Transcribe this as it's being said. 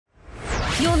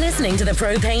You're listening to the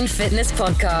Propane Fitness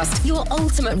Podcast, your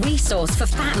ultimate resource for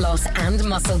fat loss and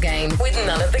muscle gain, with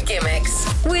none of the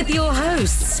gimmicks. With your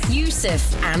hosts,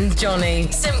 Yusuf and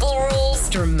Johnny. Simple rules,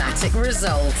 dramatic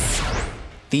results.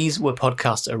 These were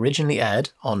podcasts originally aired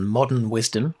on Modern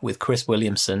Wisdom with Chris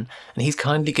Williamson, and he's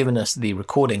kindly given us the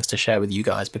recordings to share with you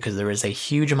guys because there is a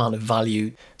huge amount of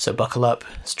value. So buckle up,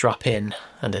 strap in,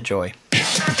 and enjoy.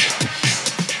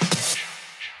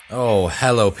 Oh,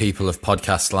 hello people of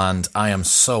podcast land. I am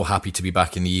so happy to be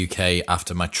back in the UK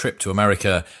after my trip to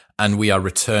America, and we are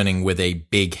returning with a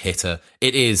big hitter.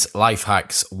 It is Life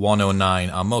Hacks 109.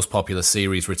 Our most popular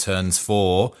series returns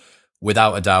for,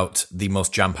 without a doubt, the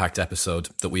most jam-packed episode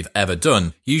that we've ever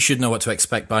done. You should know what to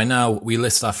expect by now. We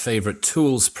list our favourite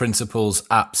tools, principles,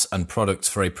 apps and products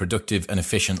for a productive and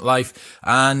efficient life,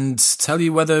 and tell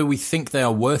you whether we think they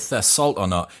are worth their salt or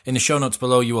not. In the show notes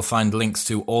below, you will find links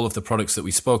to all of the products that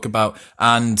we spoke about,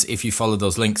 and if you follow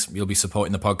those links, you'll be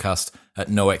supporting the podcast at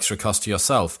no extra cost to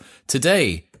yourself.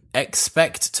 Today,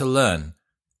 expect to learn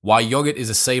why yogurt is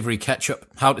a savoury ketchup,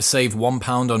 how to save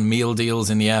 £1 on meal deals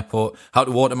in the airport, how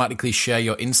to automatically share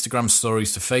your Instagram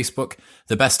stories to Facebook,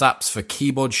 the best apps for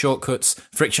keyboard shortcuts,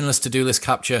 frictionless to-do list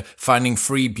capture, finding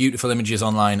free beautiful images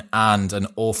online, and an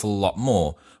awful lot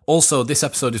more. Also, this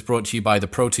episode is brought to you by The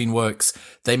Protein Works.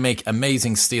 They make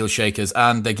amazing steel shakers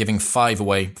and they're giving 5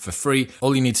 away for free.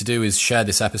 All you need to do is share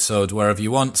this episode wherever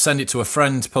you want, send it to a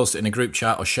friend, post it in a group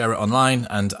chat or share it online,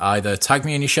 and either tag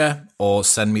me in your share or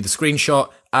send me the screenshot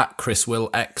at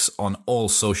ChrisWillX on all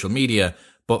social media.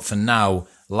 But for now,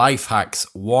 Life Hacks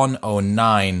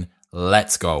 109,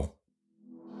 let's go.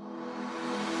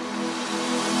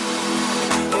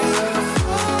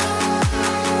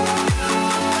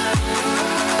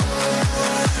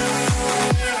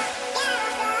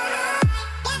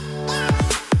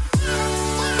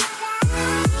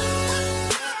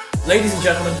 Ladies and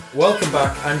gentlemen, welcome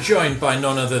back. I'm joined by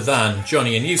none other than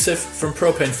Johnny and Yusuf from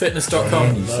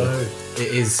propanefitness.com. Hello. It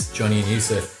is Johnny and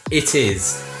Yusuf. It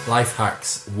is Life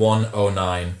Hacks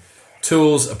 109.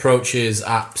 Tools, approaches,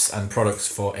 apps and products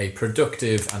for a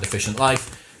productive and efficient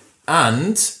life.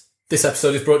 And this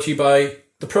episode is brought to you by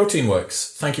The Protein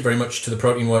Works. Thank you very much to The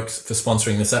Protein Works for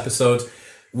sponsoring this episode.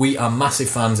 We are massive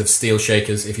fans of steel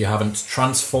shakers. If you haven't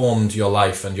transformed your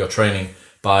life and your training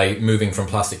by moving from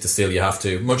plastic to steel, you have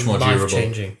to. Much more durable.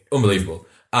 Life-changing. Unbelievable.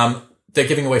 They're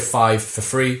giving away 5 for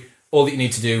free. All that you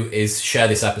need to do is share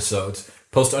this episode,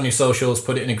 post it on your socials,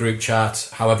 put it in a group chat,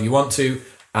 however you want to,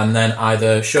 and then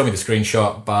either show me the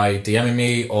screenshot by DMing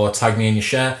me or tag me in your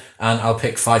share, and I'll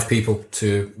pick 5 people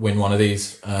to win one of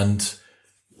these, and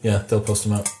yeah, they'll post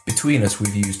them out. Between us,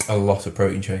 we've used a lot of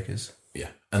protein shakers. Yeah,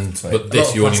 and Like, but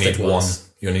this you only need plastic one. ones.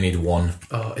 You only need one.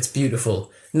 Oh, it's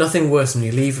beautiful. Nothing worse than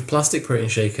you leave a plastic protein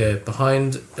shaker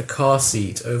behind a car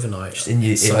seat overnight. Just in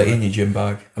your gym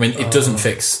bag. I mean, it doesn't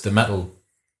fix the metal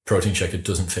protein shaker.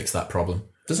 Doesn't fix that problem.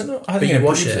 Doesn't it? But you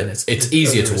wash it and It's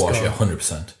easier to wash gone. it,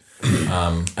 100%.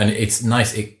 And it's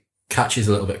nice. It catches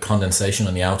a little bit of condensation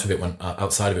on the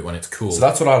outside of it when it's cool. So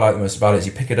that's what I like the most about it, is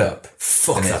you pick it up.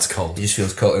 Fuck, and that's cold. It just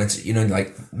feels cold. And it's,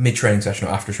 like mid-training session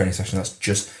or after training session, that's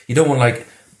just, you don't want like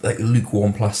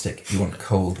lukewarm plastic. You want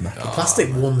cold metal.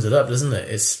 Plastic warms it up, doesn't it?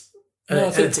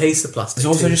 And it tastes the plastic. It's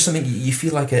also too. just something you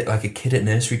feel like a kid at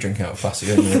nursery drinking out of plastic.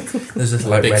 Don't you? There's this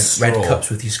like Big red straw.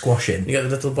 cups with your squash in. You get the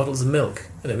little bottles of milk,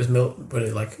 and it was milk, but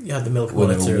you had the milk Well,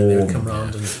 they monitor, were and they would warm, come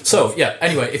round and. So yeah.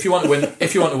 Anyway, if you want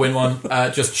to win one,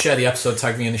 just share the episode.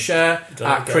 Tag me in the share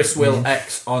at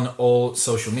ChrisWillX on all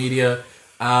social media.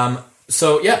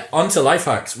 So yeah, on to Life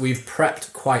Hacks. We've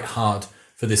prepped quite hard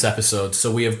for this episode,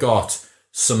 so we have got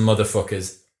some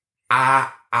motherfuckers.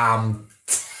 I am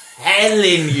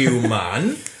telling you,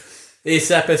 man.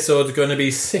 This episode's going to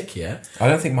be sick, yeah? I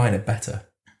don't think mine are better.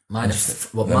 Mine are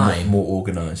They're more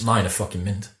organised. Mine are fucking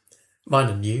mint. Mine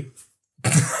are new.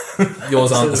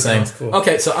 Yours aren't the same. Cool.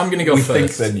 Okay, so I'm going to go We first.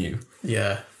 think they're new.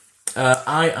 Yeah.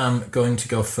 I am going to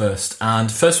go first. And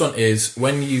first one is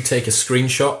when you take a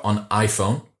screenshot on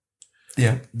iPhone,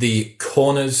 Yeah. the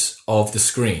corners of the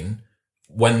screen,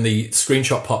 when the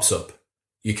screenshot pops up,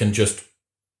 you can just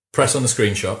press on the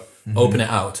screenshot, open it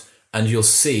out, and you'll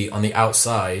see on the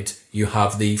outside you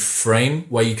have the frame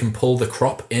where you can pull the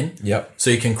crop in. Yep. So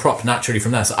you can crop naturally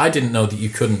from there. So I didn't know that you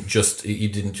didn't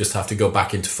just have to go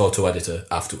back into Photo Editor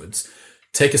afterwards.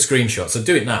 Take a screenshot. So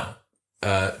do it now.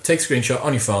 Take a screenshot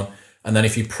on your phone, and then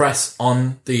if you press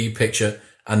on the picture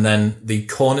and then the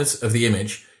corners of the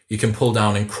image, you can pull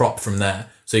down and crop from there.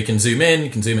 So you can zoom in,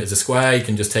 you can zoom it as a square, you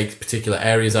can just take particular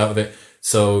areas out of it.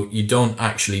 So you don't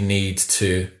actually need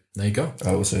to... There you go.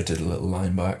 I also did a little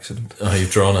line by accident. Oh,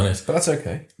 you've drawn on it. But that's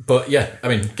okay. But yeah, I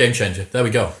mean, game changer. There we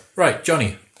go. Right,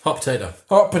 Johnny, Hot potato.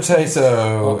 Hot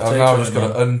potato. Hot I've now potato, just got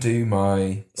to undo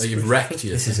my... Oh, you've wrecked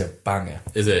you. This is a banger.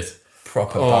 Is it?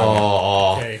 Proper banger.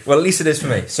 Oh, Okay. Well, at least it is for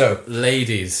me. So,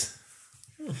 ladies.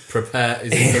 Prepare.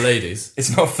 Is it for ladies?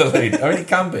 it's not for the lady. I mean, it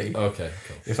can be, Okay,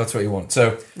 cool. if that's what you want.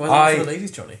 So, Why not for the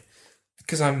ladies, Johnny?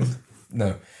 Because I'm...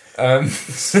 No.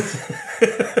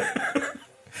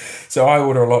 So I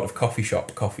order a lot of coffee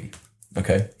shop coffee,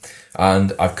 okay?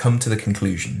 And I've come to the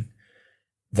conclusion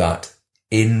that,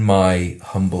 in my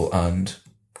humble and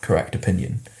correct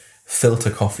opinion, filter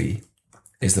coffee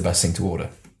is the best thing to order,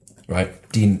 right?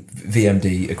 Dean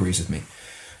VMD agrees with me,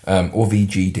 or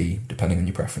VGD, depending on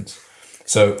your preference.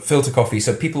 So filter coffee,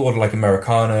 so people order like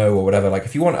Americano or whatever, like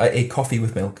if you want a coffee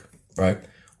with milk, right,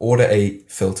 order a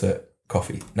filter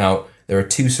coffee. Now, there are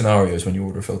two scenarios when you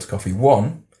order a filter coffee.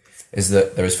 One is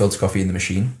that there is filter coffee in the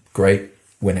machine. Great,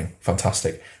 winning,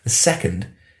 fantastic. The second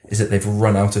is that they've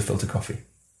run out of filter coffee.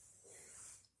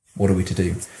 What are we to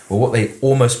do? Well, what they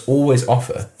almost always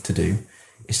offer to do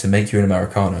is to make you an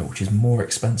Americano, which is more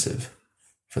expensive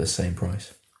for the same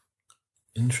price.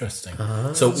 Interesting.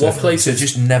 So what places? So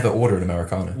just never order an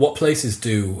Americano. What places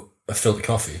do a filter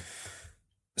coffee?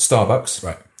 Starbucks,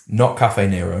 Right. not Cafe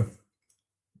Nero,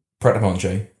 Pret a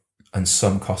Manger, and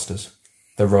some Costas.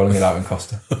 They're rolling it out in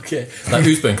Costa. Okay. Like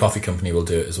Usburn Coffee Company will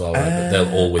do it as well, right? But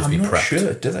they'll always be I'm not prepped.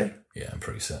 sure, do they? Yeah, I'm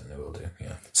pretty certain they will do.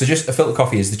 Yeah. So just a filter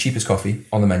coffee is the cheapest coffee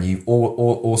on the menu, or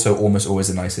also almost always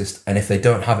the nicest. And if they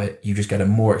don't have it, you just get a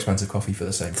more expensive coffee for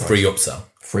the same price. Free upsell.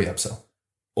 Free upsell.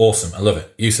 Awesome. I love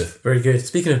it. Yusuf. Very good.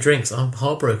 Speaking of drinks, I'm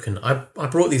heartbroken. I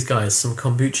brought these guys some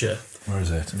kombucha. Where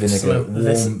is it? Vinegar,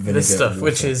 this vinegar stuff, water.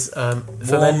 which is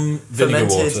vinegar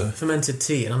water. fermented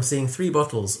tea, and I'm seeing 3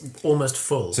 bottles almost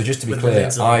full. So just to be with the clear,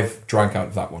 lids on. I've drank out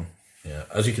of that one. Yeah.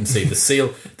 As you can see, the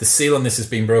seal on this has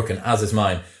been broken, as is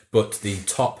mine, but the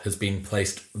top has been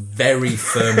placed very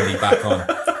firmly back on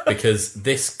because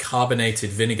this carbonated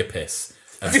vinegar piss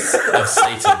of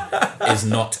Satan is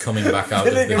not coming back out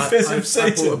of Vinegar this. piss of I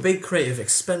Satan. bought a big crate of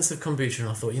expensive kombucha, and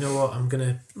I thought, you know what, I'm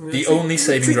gonna The only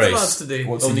saving treat the grace- lads to do.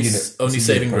 What's the Only unit? only What's the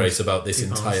saving unit grace price? about this £2.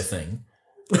 entire thing.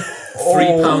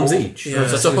 £3 each. Yeah.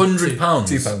 So that's £100.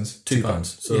 £2. £2.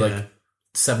 So Yeah. like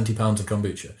 £70 of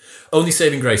kombucha. Only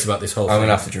saving grace about this whole I'm thing going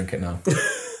to have to drink it now.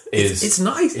 is It's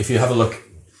nice. if you have a look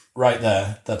right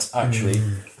there, that's actually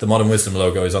the Modern Wisdom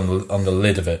logo is on the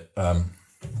lid of it.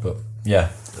 But yeah,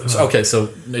 so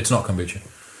it's not kombucha.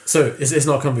 So it's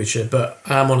not kombucha, but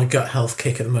I'm on a gut health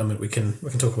kick at the moment. We can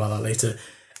talk about that later.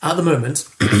 At the moment,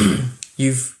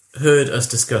 you've heard us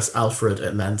discuss Alfred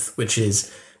at length, which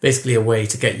is basically a way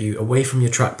to get you away from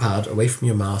your trackpad, away from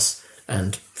your mouse,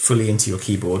 and fully into your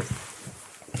keyboard.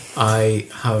 I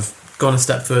have gone a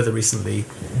step further recently,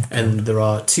 and there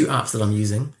are 2 apps that I'm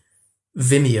using,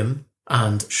 Vimium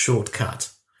and Shortcut.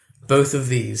 Both of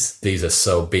these. These are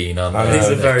so bean, aren't I they? These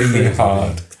know, are very they're good.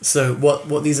 hard. So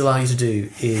what these allow you to do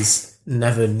is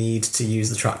never need to use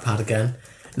the trackpad again.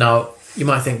 Now, you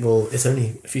might think, well, it's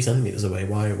only a few centimetres away,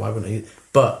 why wouldn't I use it?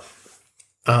 But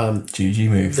GG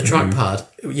move. the trackpad,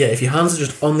 yeah, if your hands are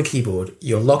just on the keyboard,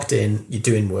 you're locked in, you're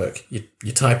doing work, you're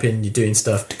typing, you're doing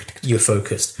stuff, you're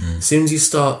focused. As soon as you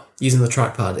start using the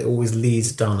trackpad, it always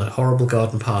leads down a horrible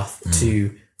garden path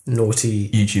to naughty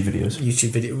YouTube videos. YouTube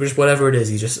video, which whatever it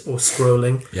is, or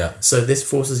scrolling. Yeah. So this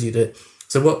forces you to.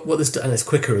 So what this, and it's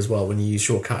quicker as well when you use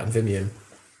Shortcut and Vimium.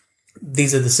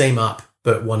 These are the same app,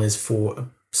 but one is for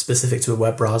specific to a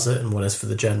web browser and one is for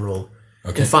the general.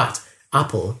 Okay. In fact,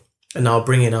 Apple are now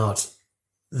bringing out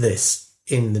this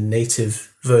in the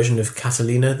native version of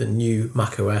Catalina, the new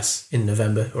Mac OS, in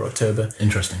November or October.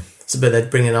 Interesting. So, but they're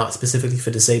bringing it out specifically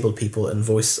for disabled people and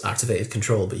voice-activated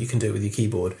control, but you can do it with your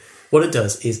keyboard. What it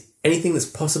does is anything that's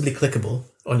possibly clickable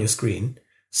on your screen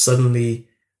suddenly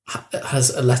has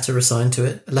a letter assigned to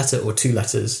it, a letter or 2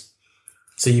 letters.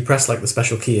 So you press like the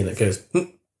special key and it goes,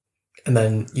 and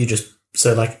then you just,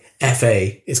 so like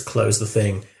FA is close the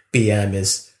thing, BM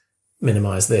is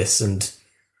minimize this, and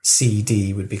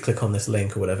CD would be click on this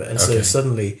link or whatever. And so Okay.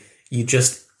 suddenly you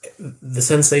just, the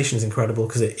sensation is incredible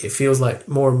because it feels like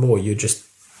more and more you're just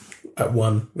at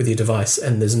one with your device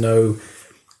and there's no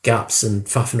gaps and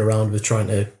faffing around with trying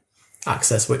to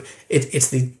access what it's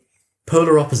the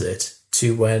polar opposite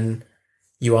to when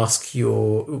you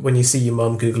when you see your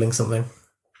mum Googling something.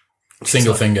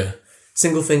 Single finger.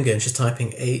 Single finger and she's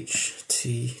typing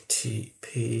HTTP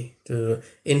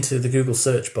into the Google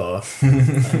search bar and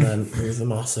then move the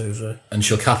mouse over. And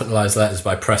she'll capitalise letters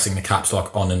by pressing the caps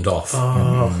lock on and off.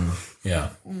 Oh. Yeah.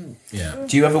 Yeah.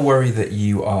 Do you ever worry that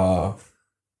you are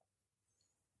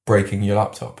breaking your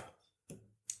laptop?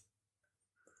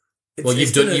 Well,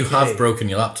 you have broken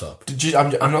your laptop.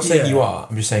 I'm not saying you are.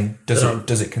 I'm just saying,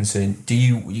 does it concern? Do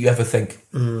you ever think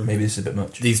maybe this is a bit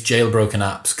much? These jailbroken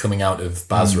apps coming out of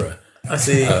Basra. I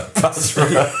see.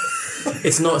 Basra.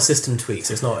 It's not system tweaks.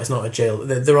 It's not a jail.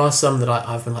 There are some that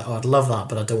I've been like, oh, I'd love that,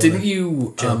 but I don't want Didn't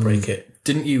you jailbreak it.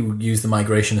 Didn't you use the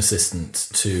migration assistant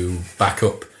to back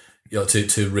up,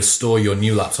 to restore your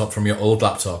new laptop from your old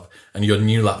laptop? And your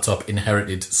new laptop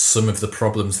inherited some of the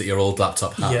problems that your old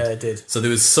laptop had. Yeah, it did. So there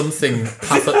was something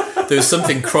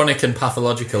chronic and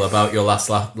pathological about your last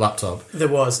laptop. There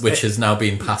was, which has now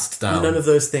been passed down. None of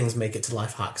those things make it to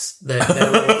Life Hacks.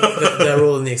 They're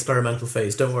all in the experimental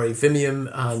phase. Don't worry,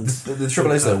 Vimium and the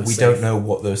trouble is though, we don't know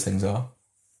what those things are.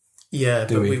 Yeah,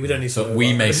 but we don't need to. So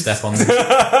we may step on them.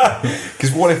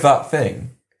 Because what if that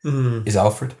thing is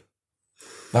Alfred?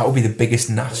 That would be the biggest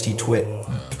nasty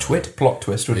plot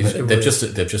twist, wouldn't it? They've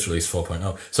just released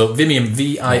 4.0. So Vimium,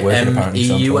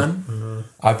 VIMEUM.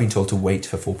 I've been told to wait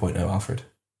for 4.0 Alfred.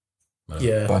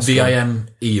 Yeah.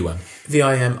 VIMEUM.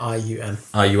 VIMIUM.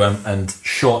 IUM and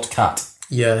Shortcut.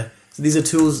 Yeah. So these are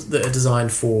tools that are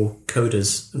designed for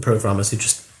coders and programmers who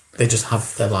just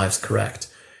have their lives correct.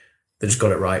 They just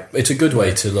got it right. It's a good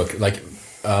way to look like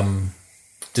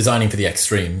designing for the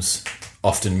extremes.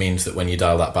 Often means that when you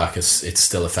dial that back, it's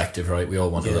still effective, right? We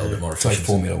all want a little bit more efficiency. It's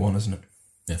like Formula 1, isn't it?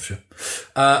 Yeah, for sure.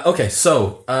 Okay,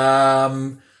 so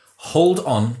hold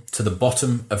on to the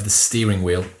bottom of the steering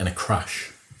wheel in a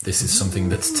crash. This is something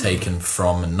that's taken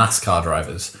from NASCAR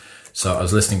drivers. So I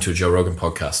was listening to a Joe Rogan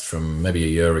podcast from maybe a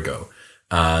year ago,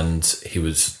 and he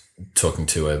was talking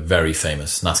to a very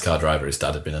famous NASCAR driver. His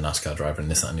dad had been a NASCAR driver and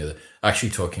this, that, and the other.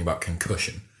 Actually talking about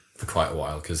concussion for quite a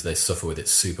while because they suffer with it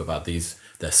super bad.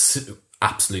 They're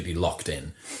absolutely locked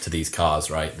in to these cars,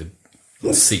 right?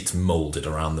 The seats molded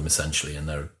around them essentially, and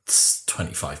they're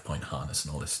 25-point harness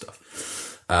and all this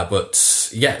stuff. But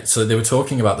yeah, so they were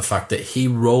talking about the fact that he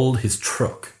rolled his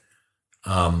truck.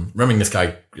 Remembering this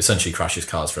guy essentially crashes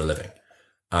cars for a living,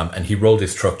 and he rolled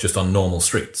his truck just on normal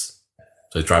streets.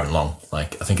 So he's driving along,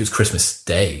 like I think it was Christmas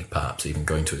Day, perhaps even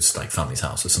going to his like family's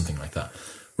house or something like that.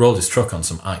 Rolled his truck on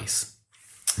some ice.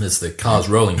 As the car's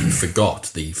rolling, he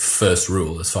forgot the first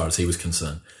rule, as far as he was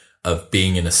concerned, of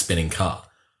being in a spinning car,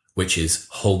 which is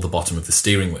hold the bottom of the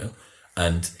steering wheel.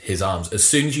 And his arms, as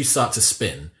soon as you start to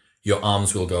spin, your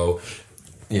arms will go,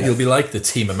 you'll be like the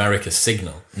Team America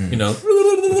signal, you know.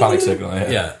 The panic signal,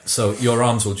 yeah. Yeah, so your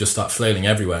arms will just start flailing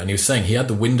everywhere. And he was saying he had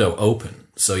the window open.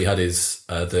 So he had his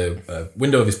the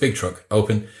window of his big truck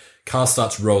open, car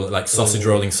starts rolling, like sausage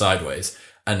rolling sideways,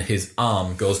 and his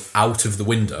arm goes out of the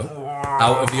window,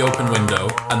 out of the open window,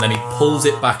 and then he pulls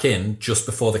it back in just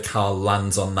before the car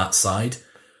lands on that side.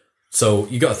 So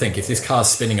you got to think, if this car's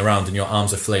spinning around and your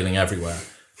arms are flailing everywhere,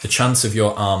 the chance of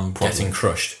your arm getting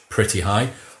crushed pretty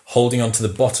high. Holding onto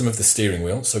the bottom of the steering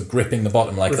wheel, so gripping the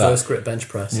bottom like Reverse grip bench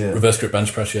press. Yeah. Reverse grip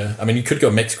bench press, yeah. I mean, you could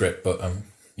go mixed grip, but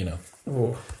you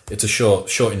know, it's a short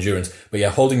endurance. But yeah,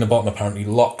 holding the bottom apparently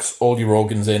locks all your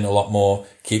organs in a lot more,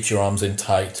 keeps your arms in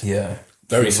tight. Yeah.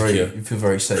 Very secure. You feel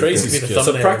very safe. Crazy secure.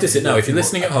 So practice it now. If you're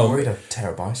listening at home, I'm worried I'd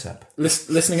tear a bicep.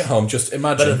 Listening at home, just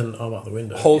imagine. Better than arm out the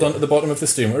window. Hold on to the bottom of the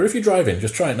steering wheel. Or if you're driving,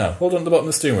 just try it now. Hold on to the bottom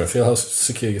of the steering wheel. Feel how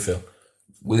secure you feel.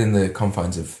 Within the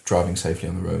confines of driving safely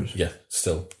on the road. Yeah,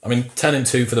 still. I mean, 10 and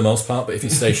 2 for the most part, but if you're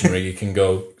stationary, you can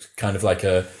go kind of like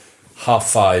a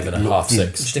 5.5 and a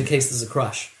 5.6. Just in case there's a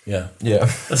crash. Yeah.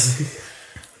 Yeah.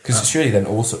 Because surely then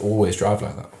also always drive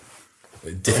like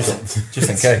that. Difficult. Just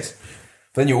in case.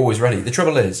 But then you're always ready. The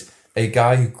trouble is, a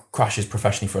guy who crashes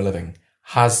professionally for a living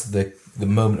has the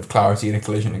moment of clarity in a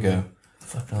collision to go,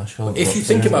 if you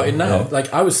think about it now,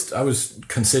 like I was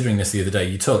considering this the other day,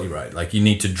 you're totally right. Like you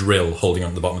need to drill holding on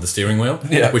to the bottom of the steering wheel,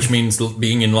 which means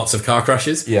being in lots of car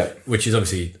crashes, which is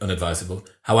obviously unadvisable.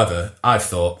 However, I've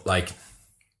thought, like,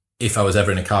 if I was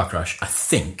ever in a car crash, I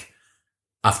think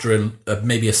after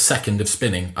maybe a second of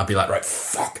spinning, I'd be like, right,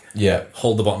 fuck. Yeah.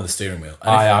 Hold the bottom of the steering wheel.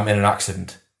 I am in an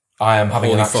accident. I am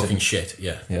having an accident. Fucking shit,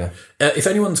 yeah. Yeah. If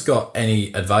anyone's got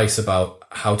any advice about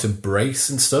how to brace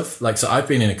and stuff, like, so I've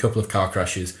been in a couple of car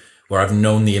crashes where I've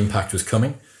known the impact was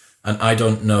coming, and I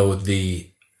don't know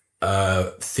the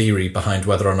theory behind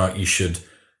whether or not you should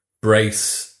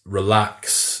brace,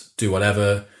 relax, do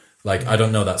whatever. Like, I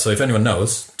don't know that. So if anyone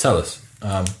knows, tell us.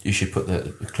 You should put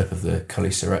the clip of the Cully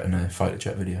Surrett in a fighter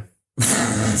jet video.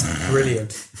 That's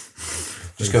brilliant.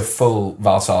 Just go full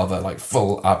Valsalva, like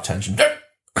full ab tension.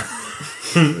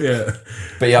 Yeah.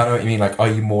 But yeah, I know what you mean. Like, are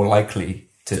you more likely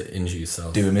to injure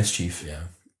yourself, do a mischief? Yeah.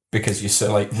 Because you're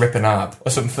so, like, rip an ab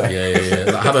or something.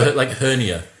 Yeah. Like, have a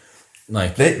hernia.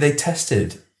 Like they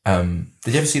tested. Did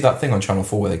you ever see that thing on Channel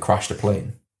 4 where they crashed a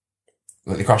plane?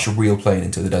 Like, they crashed a real plane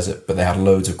into the desert, but they had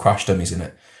loads of crash dummies in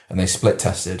it. and they split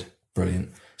tested. Brilliant.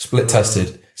 Split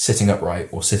tested sitting upright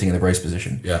or sitting in the brace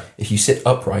position. Yeah. If you sit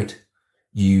upright,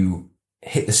 you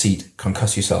hit the seat,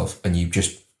 concuss yourself, and you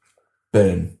just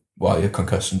burn while you're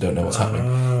concussed and don't know what's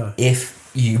happening.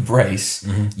 If you brace,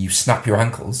 you snap your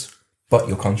ankles, but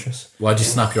you're conscious. Why'd you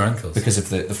snap your ankles? Because if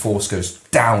the force goes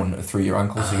down through your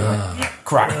ankles, so you're like,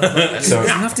 crack. So You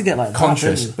have to get like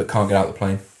conscious, that, but can't get out of the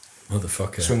plane.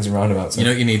 Motherfucker. Swings and roundabouts. You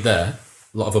know what you need there?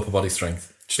 A lot of upper body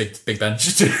strength. Big bench.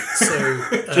 So,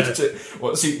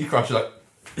 What seat you crash? You're like,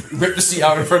 rip the seat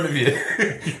out in front of you,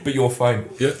 but you're fine.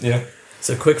 Yeah.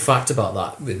 So, quick fact about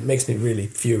that, it makes me really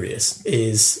furious,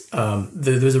 is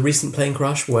there was a recent plane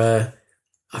crash where,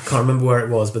 I can't remember where it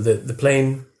was, but the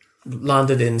plane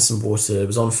landed in some water, it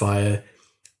was on fire,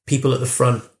 people at the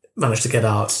front managed to get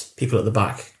out, people at the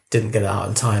back didn't get out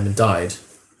in time and died.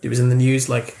 It was in the news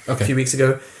a few weeks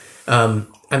ago.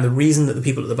 And the reason that the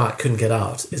people at the back couldn't get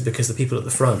out is because the people at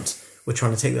the front were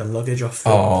trying to take their luggage off the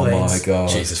planes. My god!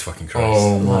 Jesus fucking Christ.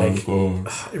 Oh my god!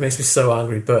 It makes me so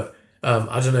angry, but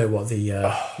I don't know what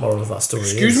the moral of that story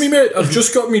is. Excuse me, mate. I've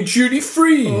just got me duty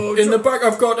free in the back.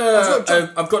 I've got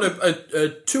a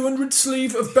 200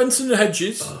 sleeve of Benson and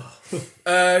Hedges,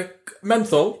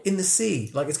 menthol In the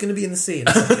sea. Like, it's going to be in the sea in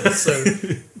a second. So,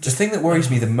 The thing that worries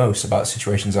me the most about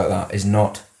situations like that is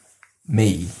not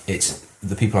me; it's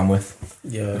the people I'm with.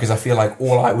 yeah. Because I feel like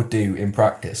all I would do in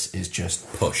practice is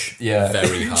just push.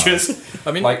 very hard.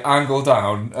 I mean, like angle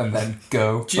down and then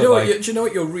go. Do you know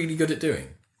what you're really good at doing?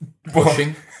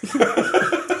 Pushing.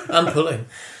 And pulling.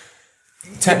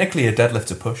 Technically, a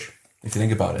deadlift's a push. If you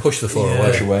think about it, Push the floor Yeah.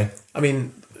 away. push away. I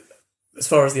mean, as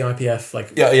far as the IPF,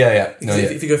 like, Yeah. No, yeah.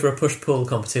 if you go for a push-pull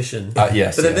competition,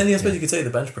 Yes. but then I suppose you could say the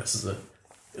bench press is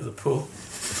a pull.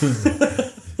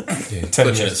 Yeah,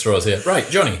 clutching at straws here. Right,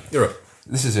 Johnny, you're up.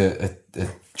 This is a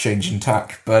change in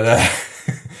tack, but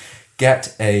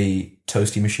get a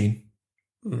toasty machine.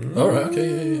 All right,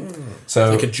 okay, yeah.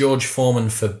 So Like a George Foreman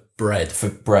for bread. for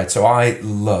bread. So I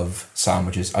love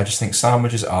sandwiches. I just think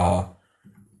sandwiches are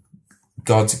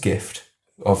God's gift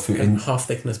of food. And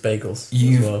half-thickness bagels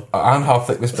You as well. and half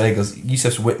thickness bagels.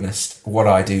 Yusuf's witnessed what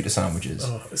I do to sandwiches.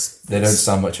 Oh, They don't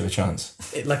stand much of a chance.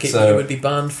 it So- would be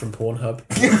banned from Pornhub.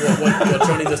 what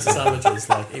Johnny does to sandwiches,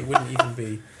 like, it wouldn't even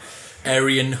be...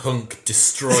 Aryan hunk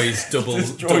destroys double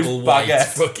white. baguette.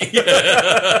 Fucking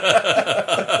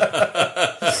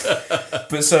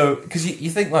But so, because you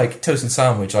think like toast and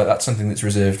sandwich, like that's something that's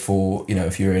reserved for,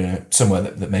 if you're in somewhere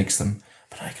that makes them.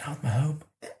 But I can have them at home.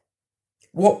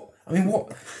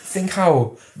 Think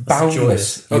how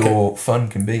boundless joyous. your fun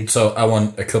can be. So I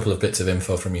want a couple of bits of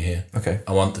info from you here. Okay.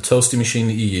 I want the toasty machine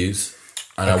that you use,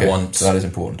 and Okay, so that is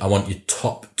important. I want your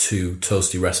top 2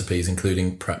 toasty recipes,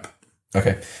 including prep.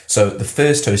 Okay. So the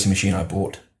first toasty machine I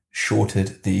bought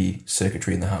shorted the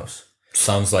circuitry in the house.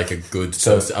 Sounds like a good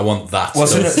toasty. I want that. Well,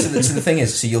 so toast. the thing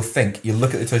is, so you'll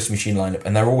look at the toasty machine lineup,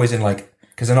 and they're always in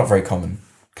because they're not very common,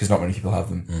 because not many people have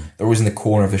them. They're always in the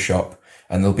corner of the shop,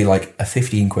 and there'll be like a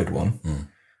 15 quid one,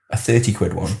 a 30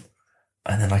 quid one,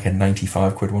 and then like a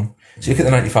 95 quid one. So you look at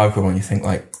the 95 quid one, you think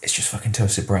like, it's just fucking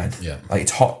toasted bread. Yeah. Like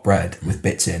it's hot bread with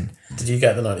bits in. Did you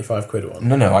get the 95 quid one?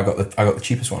 No, I got the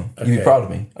cheapest one. You'd be Okay. proud of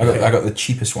me. I got the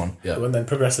cheapest one. Yeah. And then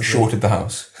progressively... Shorted the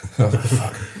house. I was like,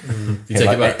 fuck. You take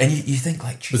it back. And you think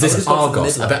like, Was this It's not for the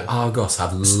Argos? I mid-level. bet Argos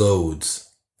have loads.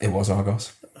 it was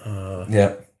Argos.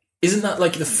 Yeah. Isn't that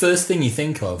like the first thing you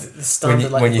think of? The When standard,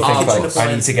 you, when you think kitchen like,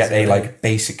 I need to get a appliances, like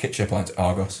basic kitchen appliance,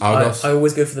 Argos. Argos. I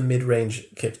always go for the mid-range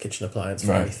kitchen appliance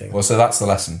for Right. anything. Well, so that's the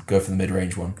lesson. Go for the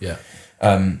mid-range one. Yeah.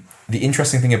 The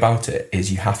interesting thing about it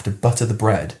is you have to butter the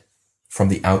bread from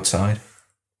the outside.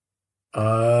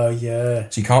 Yeah.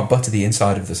 So you can't butter the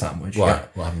inside of the sandwich. Why? Yeah.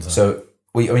 What happens then? So,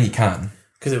 you can.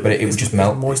 Because But it would just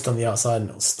melt. It's moist on the outside and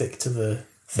it'll stick to the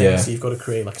thing, Yeah. so you've got to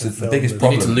create like So a the film. biggest You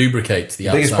problem- need to lubricate the The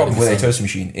outside. biggest problem of with the a sandwich. toaster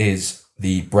machine is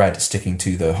the bread sticking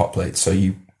to the hot plate. So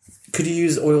you Could you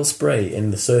use oil spray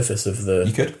in the surface of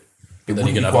the... could. It then you wouldn't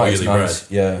can be have quite as oily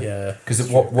nice. Yeah. Yeah. Because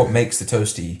what makes the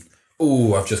toasty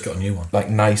Ooh, I've just got a new one. like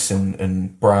nice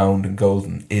and brown and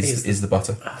golden is the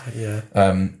butter. Yeah.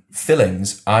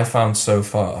 Fillings, I found so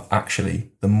far,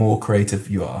 actually, the more creative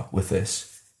you are with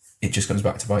this, it just comes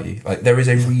back to bite you. Like, there is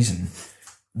a reason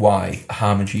why a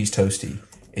ham and cheese toasty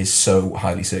is so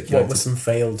highly What circulated. were some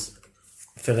failed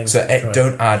fillings? So that you tried?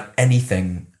 don't add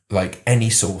anything, like any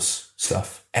sauce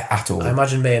stuff at all. I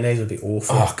imagine mayonnaise would be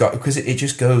awful. Oh, God, because it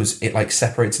just goes, it like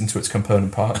separates into its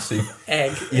component parts. So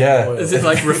Egg. Yeah. Oil. Is it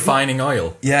like refining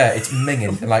oil? yeah, it's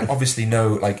minging. And like, obviously,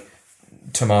 no, like,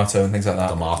 tomato and things like that.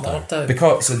 Tomato.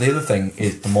 Because so the other thing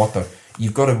is tomato.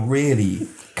 You've got to really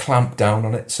clamp down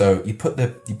on it. So you put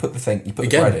the bread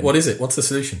Again, in. what is it? What's the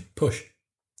solution? Push.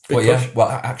 Big Well, push. yeah. Well,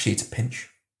 actually, it's a pinch.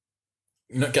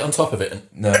 Get on top of it.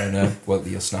 No. Well,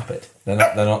 you'll snap it. They're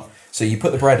not. So you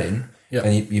put the bread in,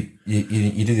 and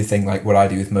you do the thing like what I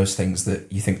do with most things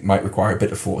that you think might require a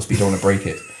bit of force, but you don't want to break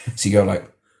it. So you go like,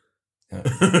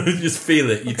 just feel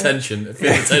it. You tension.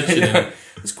 Feel the tension. Yeah.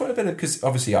 It's quite a bit of, because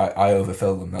obviously I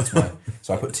overfill them. That's why.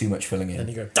 So I put too much filling in. And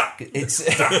you go, it's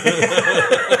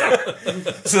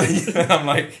so I'm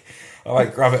like, I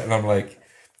grab it and I'm like,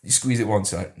 you squeeze it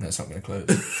once, like, no, it's not going to close.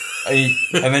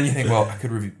 And then you think, well, I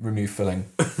could remove filling.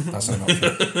 That's not an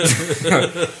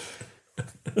option.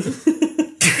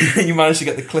 You manage to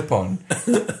get the clip on,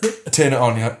 turn it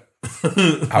on, you're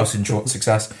like, house in short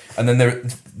success. And then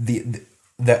the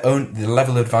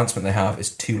level of advancement they have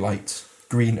is 2 lights,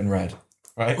 green and red.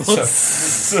 Right,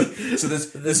 so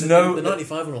there's no. The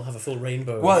 95 one will have a full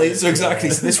rainbow. Well, so exactly.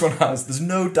 So this one there's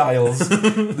no dials.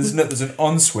 There's an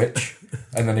on switch,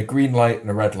 and then a green light and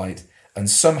a red light, and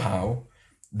somehow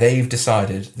they've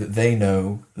decided that they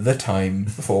know the time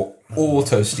for all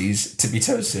toasties to be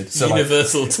toasted. So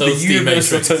universal toasty the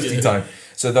universal matrix, toasty time.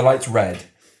 So the light's red,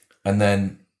 and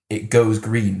then it goes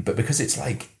green. But because it's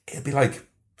like, it'll be like,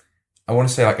 I want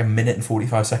to say like a minute and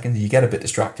 45 seconds. You get a bit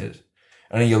distracted.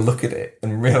 And then you'll look at it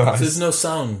and realise... There's no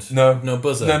sound? No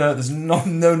buzzer? No, there's no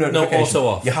notification. No auto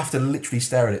off? You have to literally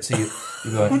stare at it. So you'll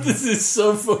be like... This is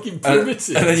so fucking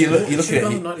primitive. And then you look at it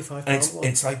and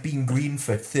it's like being green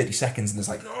for 30 seconds and it's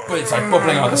like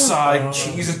bubbling out the side,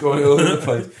 cheese is going all over the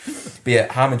place. But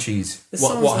yeah, ham and cheese.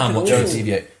 What ham? What Don't cheese?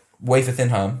 deviate. Wafer thin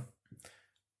ham.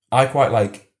 I quite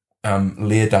like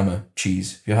Leerdammer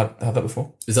cheese. Have you had that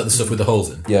before? Is that the stuff with the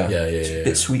holes in? Yeah.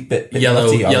 Bit sweet, bit yellow,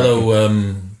 nutty,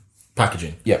 yellow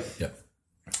packaging. Yeah.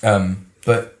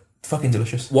 But fucking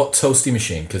delicious. What toasty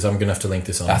machine? Because I'm going to have to link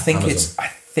this on Amazon. I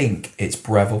think it's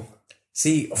Breville.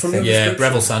 See, from your yeah,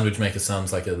 Breville Sandwich Maker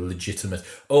sounds like a legitimate...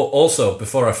 Oh, also,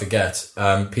 before I forget,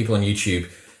 people on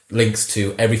YouTube, links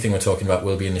to everything we're talking about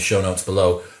will be in the show notes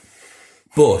below.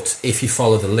 But if you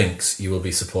follow the links, you will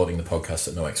be supporting the podcast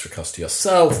at no extra cost to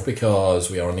yourself, because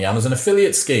we are on the Amazon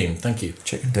affiliate scheme. Thank you.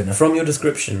 Chicken dinner. From your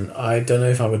description, I don't know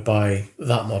if I would buy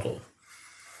that model.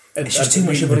 It's just too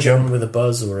much of a jump with a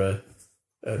buzz or a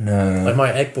no. Like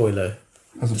my egg boiler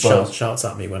shouts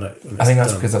at me when it's I think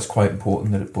that's done. because that's quite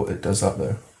important that it does that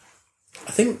though.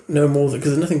 I think no more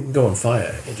because nothing can go on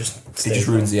fire. It just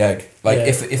ruins the egg. Like yeah,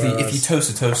 if you toast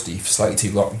a toasty for slightly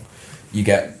too long, you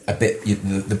get a bit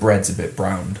the bread's a bit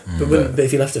browned. But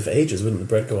if you left it for ages, wouldn't the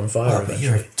bread go on fire? But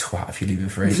you're a twat if you leave it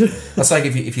for ages. That's like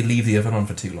if you leave the oven on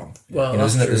for too long. Well,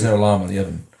 there's no alarm on the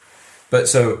oven. But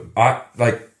so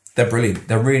they're brilliant.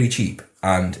 They're really cheap,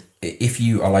 and if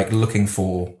you are like looking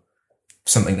for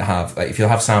something to have, like if you'll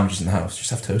have sandwiches in the house, just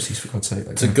have toasties for God's sake.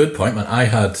 Like it's a good point, man. I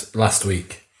had a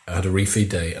refeed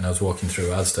day, and I was walking through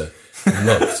Asda and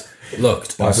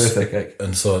looked buy birthday cake,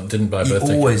 and so didn't buy you birthday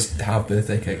cake. You always have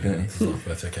birthday cake, don't you? Love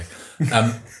birthday cake.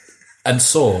 And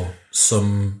saw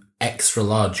some extra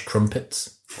large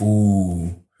crumpets.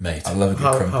 Ooh, mate, I love a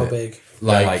good crumpet. How big?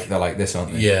 They're like this,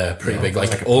 aren't they? Yeah, pretty big.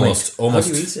 Like a almost. How do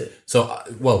you eat it? So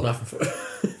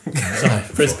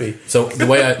crispy. So the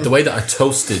way that I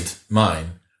toasted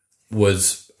mine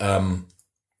was I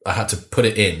had to put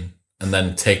it in and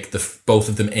then take both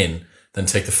of them in, then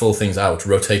take the full things out,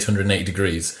 rotate 180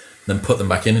 degrees, then put them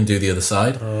back in and do the other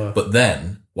side. But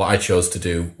then what I chose to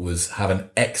do was have an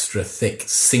extra thick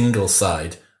single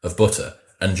side of butter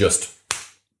and just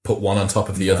put one on top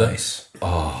of the other.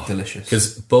 Oh, delicious.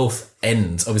 Because both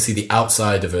ends, obviously the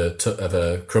outside of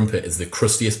a crumpet is the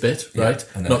crustiest bit, right?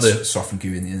 And then not the soft and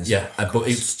gooey in the inside. Yeah, but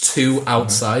it's two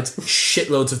outsides,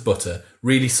 shitloads of butter,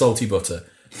 really salty butter.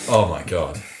 Oh my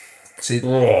God. See,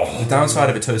 the downside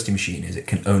of a toasty machine is it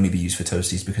can only be used for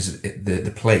toasties because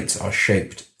the plates are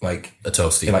shaped like a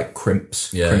toasty. It like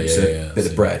crimps a bit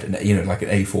of bread, and like an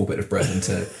A4 bit of bread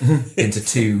into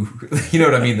two. You know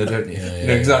what I mean? Though, don't you? You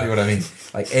know exactly what I mean.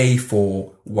 Like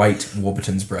A4 white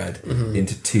Warburton's bread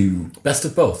into two. Best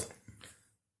of both.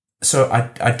 So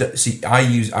I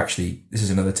use, actually, this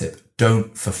is another tip.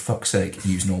 Don't, for fuck's sake,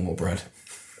 use normal bread.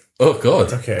 Oh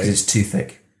God. Okay. Because it's too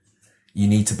thick. You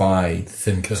need to buy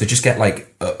thin cut. So just get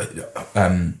like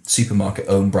supermarket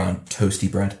own brand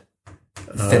toasty bread.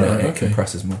 Thinner, it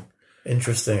compresses more.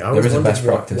 Interesting. I always wondered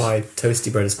why toasty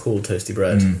bread is called toasty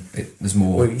bread. There's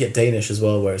more. Well, you get Danish as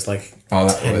well, where it's like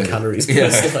 10 calories.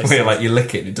 Yeah, where like you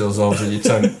lick it and it dissolves in your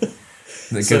tongue.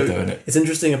 They're good though, isn't it? It's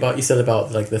interesting you said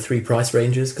about like the 3 price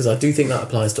ranges, because I do think that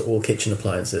applies to all kitchen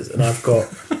appliances. And I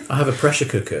have a pressure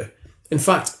cooker. In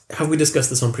fact, have we discussed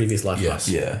this on previous life hacks?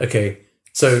 Yeah. Okay.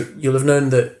 So you'll have known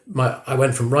that I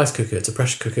went from rice cooker to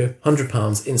pressure cooker,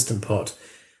 £100 instant pot.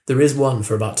 There is one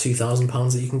for about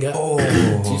 £2,000 that you can get. Oh,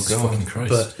 Jesus fucking Christ.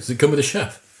 But- Does it come with a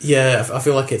chef? Yeah, I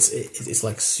feel like it's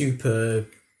like super.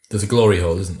 There's a glory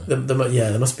hole, isn't there?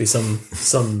 There must be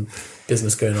some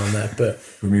business going on there. But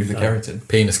remove the keratin.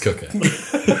 Penis cooker.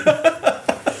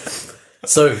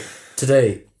 so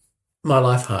today, my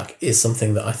life hack is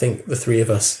something that I think the three of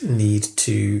us need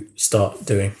to start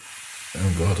doing.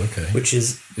 Oh God, okay. Which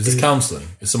is this counselling?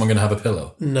 Is someone going to have a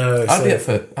pillow? No, I'd be up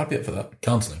for that.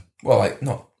 Counselling. Well, like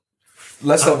not.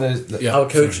 Let's not. Yeah, our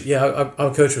coach,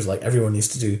 our coach was like, everyone needs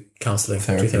to do counselling,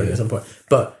 therapy at some point.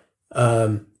 But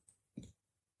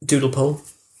doodle poll.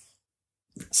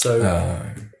 So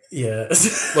yeah,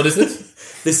 what is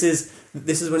this? This is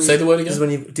when say the word again. This is when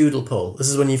you doodle poll. This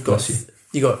is when you've got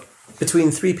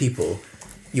between three people.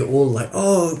 You're all like,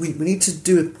 oh, we need to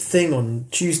do a thing on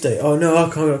Tuesday. Oh no, I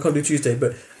can't do Tuesday,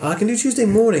 but I can do Tuesday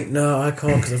morning. No, I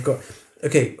can't because I've got.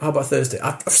 Okay, how about Thursday?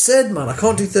 I've said, man, I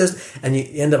can't do Thursday. And you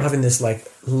end up having this like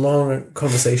long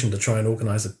conversation to try and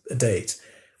organise a date.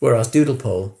 Whereas Doodle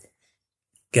Poll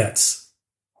gets,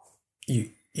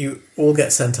 you all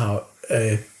get sent out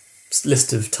a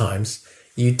list of times.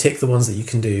 You tick the ones that you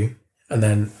can do, and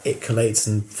then it collates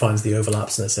and finds the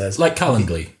overlaps, and it says... Like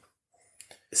Calendly.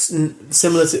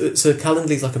 Similar to... So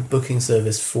Calendly is like a booking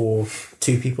service for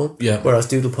two people. Yeah. Whereas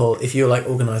Doodle Poll, if you're like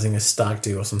organising a stag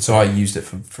do or something... So I used it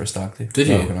for a stag do. Did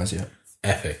you? Organise it.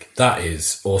 Epic. That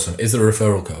is awesome. Is there a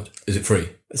referral code? Is it free?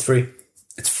 It's free.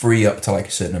 It's free up to like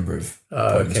a certain number of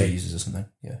appointments or users or something.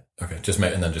 Yeah. Okay. Just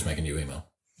make a new email.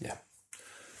 Yeah.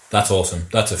 That's awesome.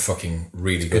 That's a fucking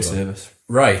really good one. service.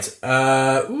 Right.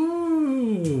 Right.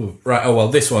 Oh well,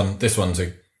 this one's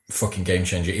a fucking game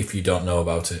changer if you don't know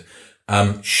about it.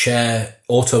 Auto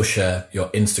share your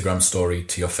Instagram story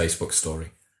to your Facebook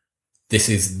story. This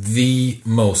is the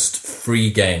most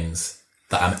free gains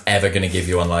that I'm ever going to give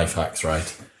you on Life Hacks,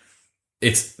 right?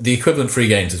 It's the equivalent free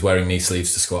gains is wearing knee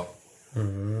sleeves to squat.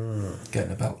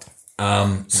 Getting a belt.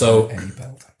 So Any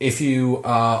belt. if you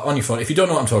are on your phone, if you don't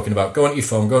know what I'm talking about, go onto your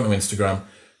phone, go onto Instagram,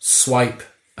 swipe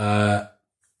right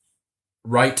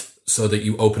so that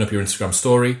you open up your Instagram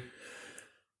story.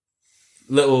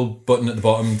 Little button at the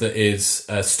bottom that is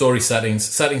story settings,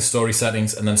 story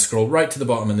settings, and then scroll right to the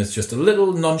bottom and there's just a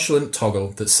little nonchalant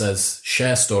toggle that says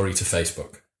share story to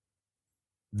Facebook.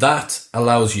 That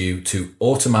allows you to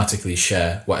automatically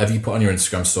share whatever you put on your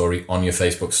Instagram story on your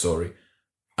Facebook story.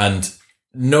 And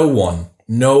no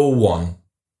one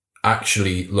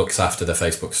actually looks after their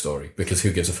Facebook story because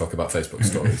who gives a fuck about Facebook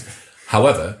stories?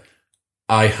 However,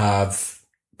 I have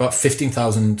about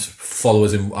 15,000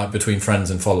 followers between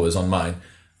friends and followers on mine,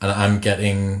 and I'm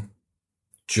getting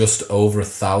just over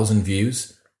 1,000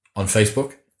 views on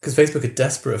Facebook. Because Facebook are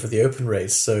desperate for the open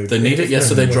race, so they need it. Yeah,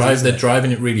 so they're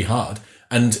driving it really hard,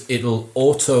 and it'll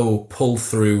auto pull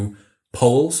through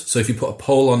polls. So if you put a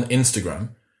poll on Instagram,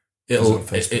 it'll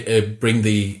bring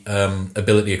the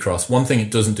ability across. One thing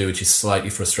it doesn't do, which is slightly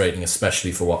frustrating,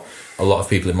 especially for what a lot of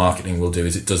people in marketing will do,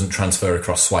 is it doesn't transfer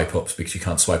across swipe ups because you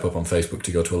can't swipe up on Facebook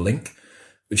to go to a link,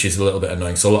 which is a little bit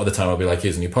annoying. So a lot of the time I'll be like,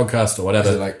 here's a new podcast or whatever.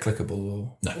 Is it like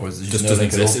clickable? No, is it just doesn't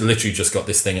exist. It literally just got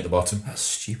this thing at the bottom. That's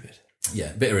stupid.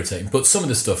 Yeah, a bit irritating. But some of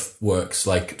the stuff works,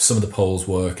 like some of the polls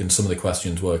work and some of the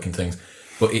questions work and things.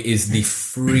 But it is the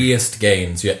freest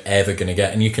gains you're ever going to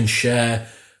get. And you can share...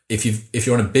 If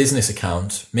you're on a business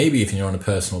account, maybe if you're on a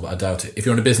personal, but I doubt it. If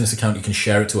you're on a business account, you can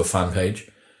share it to a fan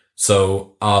page.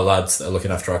 So our lads that are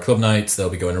looking after our club nights, they'll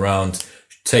be going around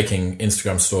taking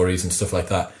Instagram stories and stuff like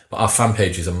that. But our fan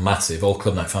pages are massive. All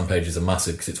club night fan pages are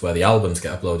massive because it's where the albums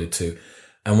get uploaded to.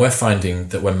 And we're finding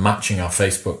that we're matching our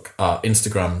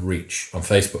Instagram reach on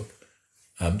Facebook,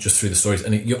 just through the stories.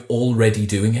 And you're already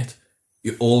doing it.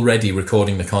 You're already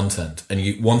recording the content.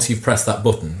 And once you've pressed that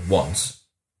button once,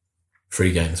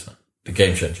 free games, man. A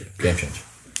game changer.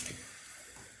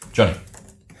 Johnny.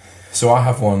 So I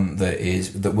have one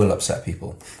that will upset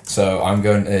people. So I'm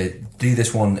going to do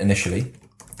this one initially,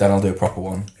 then I'll do a proper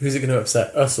one. Who's it going to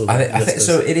upset? Us or I think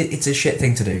so. It's a shit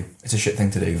thing to do.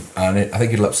 And I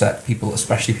think it'll upset people,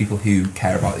 especially people who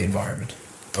care about the environment.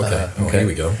 Okay. Here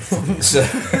we go. So,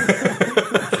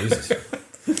 Jesus.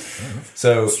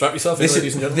 So strap yourself in,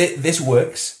 ladies and gentlemen. This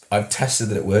works. I've tested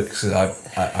that it works.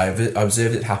 I've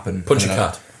observed it happen. Punch a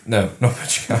cat. No, not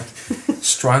punch a cat.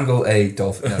 Strangle a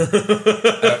dolphin. No.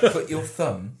 Put your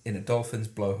thumb in a dolphin's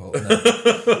blowhole.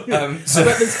 No.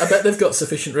 I bet they've got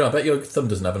sufficient room. I bet your thumb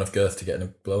doesn't have enough girth to get in a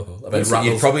blowhole. I bet it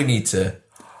rattles. You probably need to.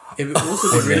 It would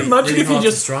also be really, imagine really if you hard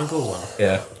just to strangle one.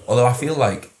 Yeah. Although I feel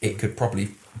like it could probably.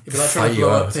 It'd be like trying to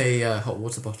blow up a hot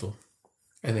water bottle,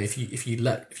 and then if you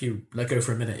let go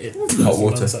for a minute, it hot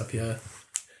water up. Yeah.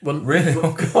 Well, really?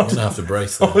 Oh god! I'm gonna have to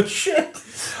brace that. Oh shit!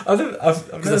 I've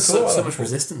never There's thought so of much that.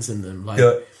 resistance in them. Like,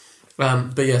 Yeah.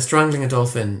 but yeah, strangling a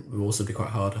dolphin will also be quite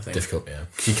hard, I think. Difficult, yeah.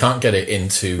 You can't get it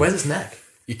into. Where's its neck?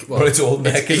 Well, it's all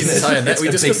neck, It's isn't it? entire neck. It's We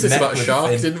a discussed big this about neck a with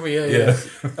shark, fin. didn't we? Yeah.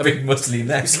 I Big mean, muscly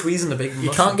neck. Squeezing a big you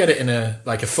can't get it in a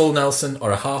full Nelson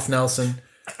or a half Nelson.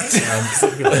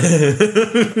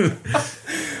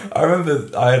 I remember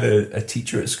I had a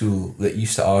teacher at school that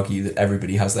used to argue that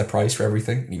everybody has their price for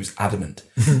everything, and he was adamant.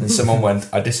 And someone went,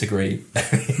 "I disagree."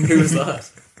 Who was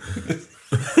that?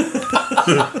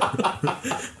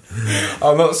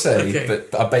 I'll not say, Okay.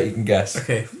 but I bet you can guess.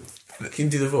 Okay, can you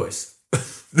do the voice?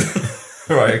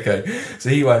 Right, okay. So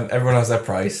he went, everyone has their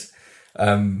price.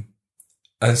 And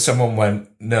someone went,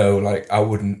 no, like, I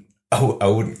wouldn't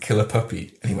kill a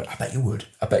puppy. And he went, I bet you would.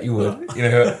 You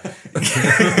know,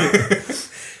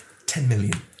 10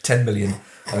 million.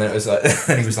 And then it was like,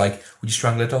 and he was like, would you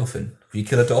strangle a dolphin? Would you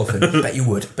kill a dolphin? I bet you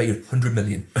would. I bet you 100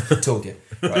 million. I told you.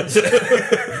 Right.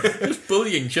 Just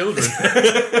bullying children.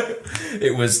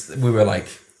 We were like,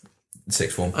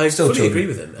 sixth form. I Still fully children. agree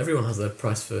with him. Everyone has their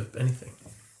price for anything.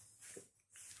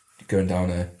 Going down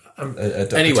a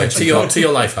Anyway, to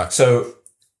your life hack. So,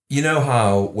 you know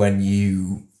how when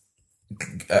you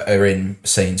are in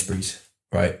Sainsbury's,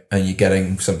 right, and you're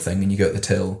getting something and you go at the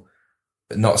till,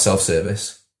 but not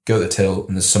self-service, go at the till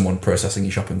and there's someone processing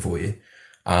your shopping for you,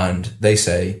 and they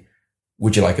say,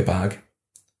 would you like a bag?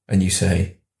 And you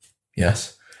say,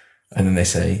 yes. And then they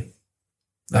say,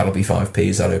 that'll be 5p,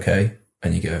 is that okay?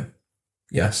 And you go,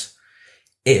 yes.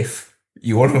 If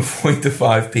you want to avoid the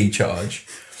 5p charge,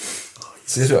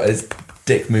 so this is what is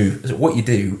dick move. So what you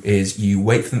do is you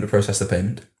wait for them to process the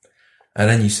payment, and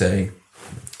then you say,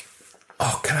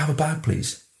 oh, can I have a bag,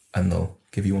 please? And they'll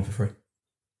give you one for free.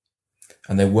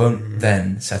 And they won't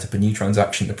then set up a new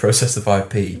transaction to process the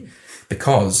 5p,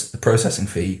 because the processing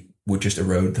fee would just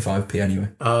erode the 5p anyway.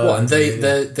 What, and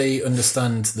they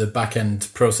understand the back end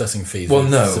processing fees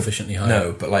are sufficiently high.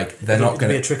 No, but like they're not going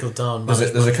to be a trickle down. There's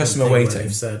a customer waiting,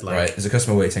 said, like, right? There's a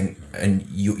customer waiting, and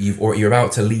you're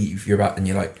about to leave. You're about, and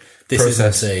you're like, this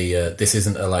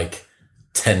isn't a like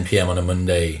 10 p.m. on a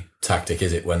Monday tactic,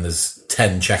 is it? When there's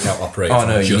 10 checkout operators. Oh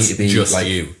no, you need to be just like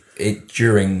you.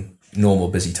 During normal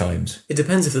busy times. It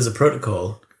depends if there's a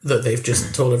protocol that they've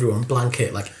just told everyone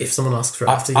blanket. Like if someone asks for it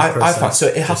after you've processed. I found, so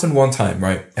it happened one time,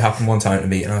 right? It happened one time to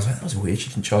me, and I was like, that was weird. She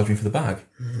didn't charge me for the bag.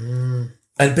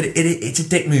 But it's a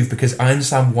dick move, because I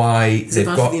understand why Is it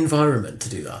bad for the environment to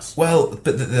do that? Well,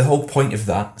 but the whole point of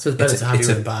that, So it's better to have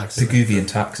your own bags. It's a Pigouvian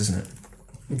tax, isn't it?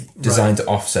 Designed to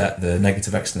offset the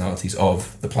negative externalities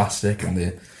of the plastic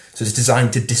so it's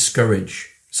designed to discourage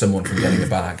someone from getting a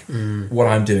bag. What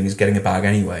I'm doing is getting a bag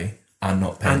anyway and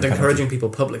not paying. And the encouraging people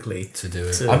publicly to do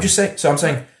it. I'm just saying. So I'm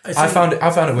saying I found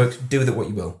it works. Do with it what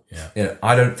you will. Yeah. You know,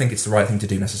 I don't think it's the right thing to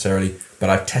do necessarily, but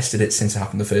I've tested it since it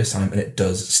happened the first time, and it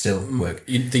does still work.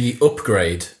 The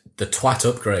upgrade, the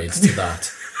twat upgrades to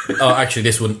that. Oh, actually,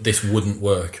 this wouldn't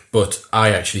work. But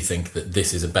I actually think that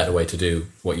this is a better way to do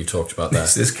what you talked about there.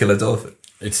 This killer dolphin.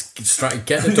 It's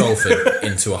get a dolphin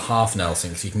into a half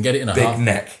Nelson, so you can get it in a Big half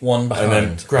neck, one behind,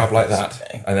 and then grab like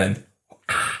that, and then.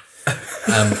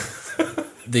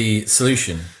 The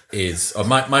solution is, or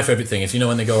my favourite thing is, you know,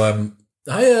 when they go,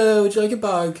 hiya, would you like a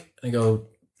bag? And I go,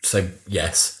 say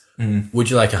yes. Would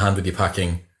you like a hand with your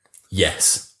packing?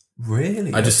 Yes.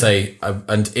 Really? I just say,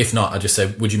 and if not, I just say,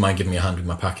 would you mind giving me a hand with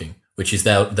my packing? Which is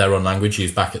their own language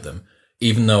used back at them.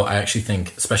 Even though I actually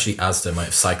think, especially Asda might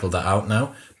have cycled that out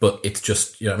now, but it's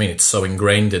just, you know what I mean? It's so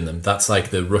ingrained in them. That's like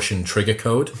the Russian trigger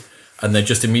code. And they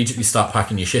just immediately start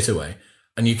packing your shit away.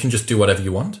 And you can just do whatever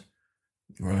you want.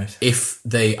 Right. If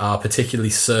they are particularly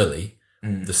surly,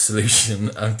 the solution,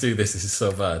 this is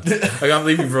so bad. I can't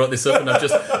believe you brought this up, and I've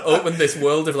just opened this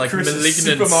world of like Chris's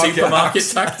malignant supermarket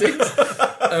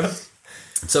tactics.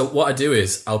 So what I do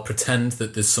is I'll pretend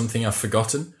that there's something I've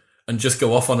forgotten and just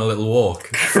go off on a little walk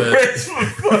for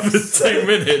 2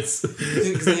 minutes.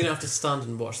 Because then you don't have to stand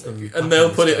and watch them. And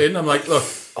they'll put it in. I'm like, look,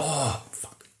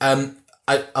 fuck.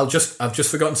 I've just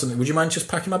forgotten something. Would you mind just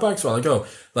packing my bags while I go?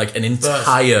 Like an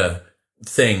entire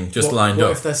thing just lined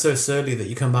what up. If they're so surly that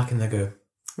you come back and they go,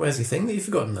 where's your thing that you've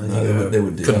forgotten? And you go, they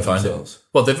wouldn't do couldn't that find themselves. it.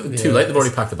 Well, too late. They've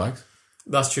already packed the bags.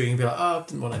 That's true. You can be like, I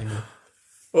didn't want any more.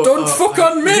 Or, Don't fuck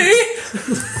on me!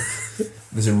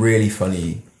 There's a really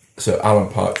funny, so Alan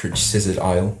Partridge scissored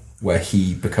aisle, where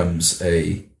he becomes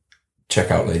a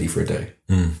checkout lady for a day.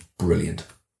 Brilliant.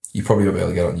 You probably won't be able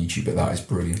to get it on YouTube, but that is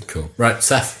brilliant. Cool. Right,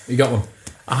 Seth, you got one?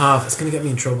 I have. It's going to get me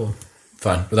in trouble.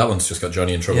 Fine, but that one's just got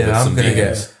Johnny in trouble with Yeah, some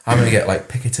I'm gonna get like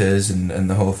picketers and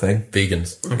the whole thing.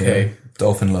 vegans. Okay. Yeah.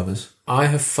 Dolphin lovers. I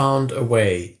have found a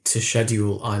way to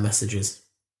schedule iMessages.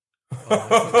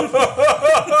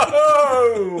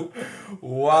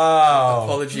 Wow.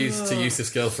 Apologies to Yusuf's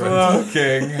girlfriend.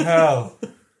 Fucking hell.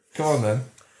 Come on then.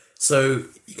 So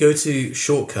you go to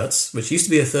Shortcuts, which used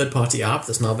to be a third-party app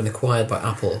that's now been acquired by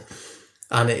Apple,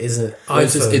 and it is an Oh,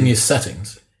 is this iPhone. in your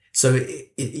settings? So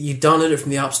you download it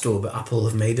from the App Store, but Apple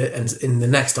have made it, and in the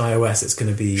next iOS, it's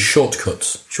going to be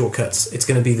Shortcuts. Shortcuts. It's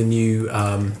going to be the new,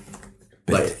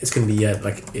 it's going to be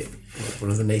one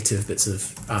of the native bits of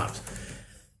apps,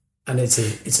 and it's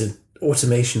an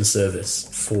automation service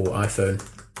for iPhone.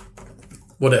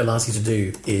 What it allows you to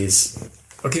do is,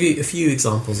 I'll give you a few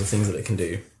examples of things that it can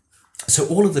do. So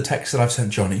all of the texts that I've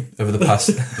sent Johnny over the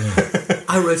past...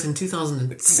 I wrote in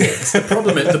 2006.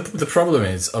 The problem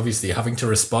is obviously having to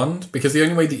respond, because the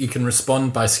only way that you can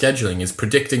respond by scheduling is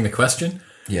predicting the question.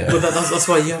 Yeah. But that's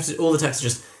why you have to. All the texts are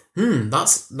just,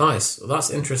 that's nice. That's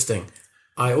interesting.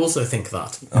 I also think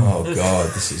that. Oh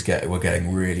God, we're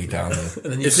getting really down there.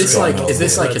 And then you Is this scroll like down. a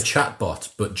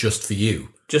chatbot but just for you?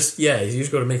 You just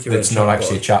got to make your own. It's not chatbot.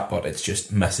 actually a chatbot, it's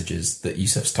just messages that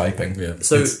Yusuf's typing. Yeah.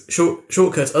 So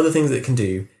shortcuts, other things that it can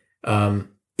do,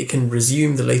 it can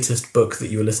resume the latest book that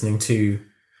you were listening to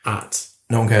at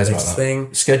No one cares about latest that. thing.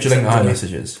 Scheduling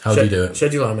iMessages. How do you do it?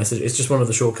 Schedule iMessage. It's just one of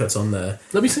the shortcuts on there.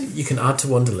 Let me see. You can add to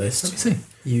Wunderlist. Let me see.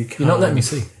 You can. You're not letting me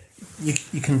see.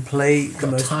 You can play the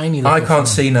most. Tiny. I can't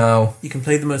see now. You can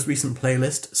play the most recent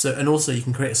playlist. So and also you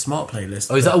can create a smart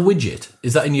playlist. Oh, is that a widget?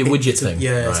 Is that in your widget thing?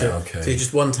 Yeah. Right, so, okay. so you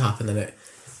just one tap and then it.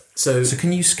 So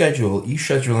Can you schedule an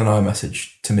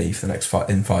iMessage to me for the next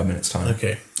in 5 minutes time?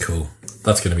 okay. Cool.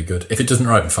 That's going to be good. If it doesn't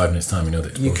arrive in 5 minutes' time, we know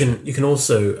that it's bullshit. You can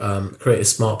also create a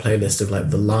smart playlist of like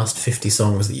the last 50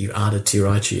 songs that you've added to your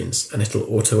iTunes, and it'll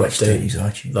auto I just don't update use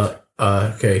iTunes. that.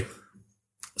 Okay.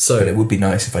 So But it would be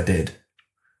nice if I did.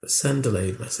 send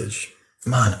delayed message.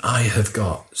 Man, I have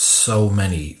got so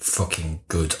many fucking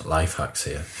good life hacks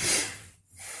here.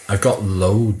 I've got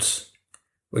loads.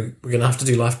 We're gonna have to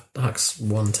do life hacks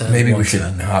 110. Maybe we should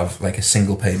 110. have like a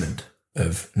single payment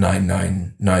of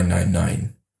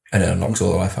 99999 and it unlocks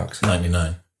all the life hacks.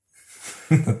 99.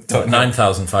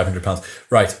 £9,500.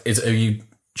 Right. Are you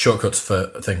shortcuts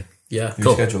for a thing? Yeah. Who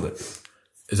Cool. scheduled it?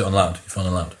 Is it on loud? Your phone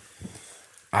on loud?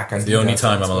 I can It's the only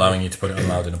time I'm allowing you to put it on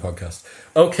loud in a podcast.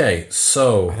 Okay,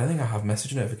 so I don't think I have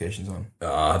message notifications on.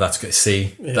 that's good.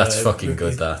 See, that's Yeah, fucking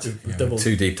good. we've That double-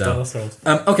 too deep done down. ourselves.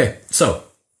 Okay, so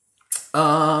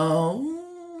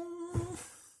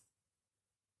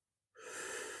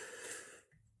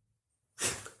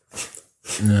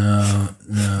no,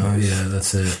 Nice. yeah,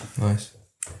 that's it. Nice.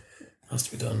 Has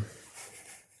to be done.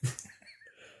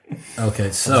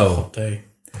 Okay, so Hot day.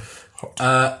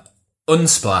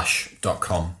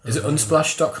 unsplash.com. Is it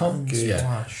unsplash.com?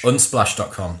 Yeah,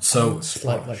 unsplash.com. So It's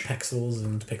like Pexels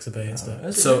and Pixabay and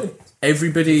stuff. so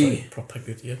everybody Proper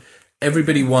good, yeah.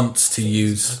 everybody wants to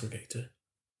use Aggregator.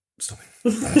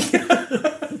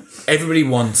 everybody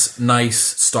wants nice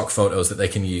stock photos that they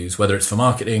can use, whether it's for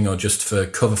marketing or just for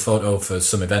cover photo for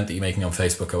some event that you're making on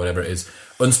Facebook or whatever it is.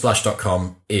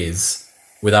 Unsplash.com is,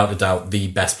 without a doubt, the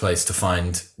best place to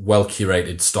find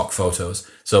well-curated stock photos.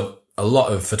 So a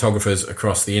lot of photographers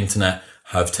across the internet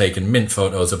have taken mint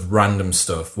photos of random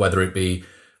stuff, whether it be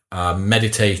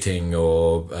meditating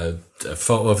or a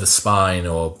photo of the spine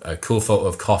or a cool photo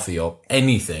of coffee or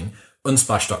anything.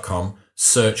 Unsplash.com.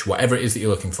 Search whatever it is that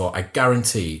you're looking for. I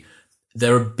guarantee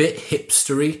they're a bit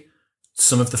hipstery.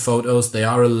 Some of the photos, they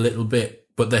are a little bit,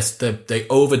 but they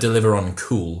over-deliver on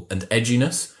cool and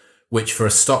edginess, which for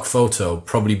a stock photo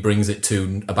probably brings it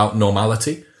to about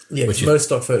normality. Yeah, which most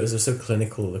stock photos are so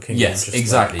clinical looking. Yes, Just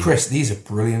exactly. Chris, these are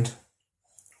brilliant.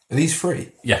 Are these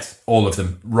free? Yes, all of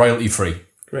them. Royalty free. Like,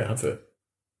 great advert.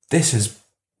 This is...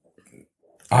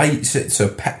 So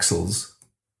Pexels.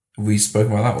 Have we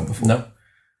spoken about that one before? No.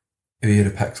 Have you heard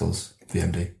of Pexels,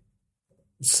 VMD?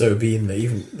 So being that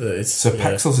it's So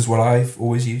Pexels is what I've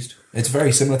always used. It's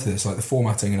very similar to this, like the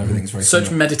formatting and everything is very Search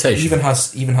similar. meditation.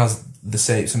 Even has the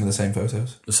same some of the same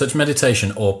photos. Search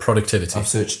meditation or productivity. I've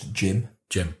searched Jim.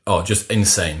 Jim. Oh, just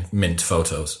insane mint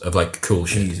photos of like cool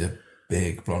shit. He's a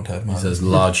big blonde haired man. Says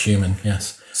large human,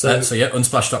 yes. So- So yeah,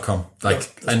 unsplash.com. Like,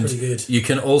 That's and pretty good. you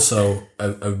can also,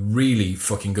 a really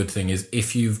fucking good thing is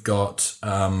if you've got,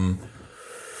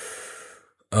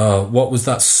 what was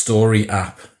that story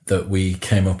app that we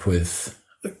came up with?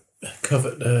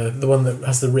 covered the one that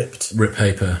has the ripped Rip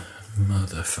paper.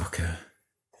 Motherfucker.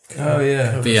 Oh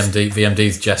yeah.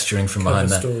 VMD's gesturing from cover behind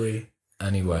there. story.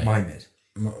 Anyway. Mine is.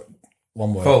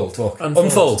 One word. Fold. Talk.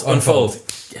 Unfold. Unfold.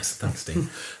 Yes, thanks, Dean.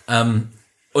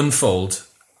 Unfold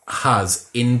has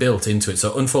inbuilt into it.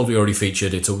 So Unfold we already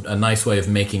featured. It's a nice way of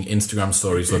making Instagram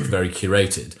stories look very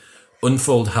curated.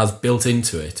 Unfold has built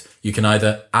into it, you can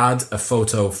either add a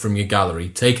photo from your gallery,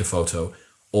 take a photo,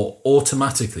 or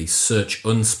automatically search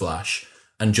Unsplash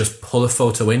and just pull a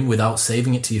photo in without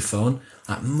saving it to your phone.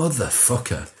 That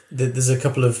motherfucker. There's a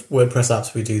couple of WordPress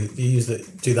apps we do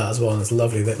that as well, and it's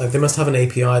lovely. They must have an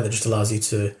API that just allows you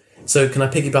to. So can I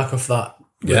piggyback off that?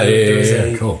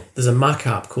 Yeah, cool. There's a Mac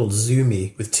app called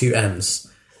Zoomy with 2 M's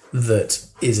that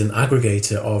is an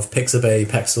aggregator of Pixabay,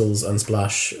 Pexels,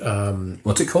 Unsplash.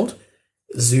 What's it called?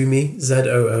 Zoomy,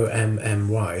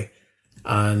 Zoommy,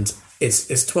 and it's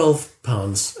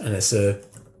 £12, and it's a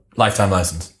lifetime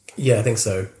license. Yeah, I think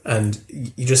so. And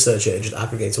you just search it; it just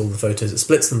aggregates all the photos. It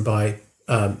splits them by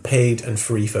paid and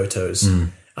free photos.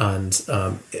 And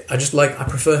I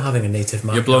prefer having a native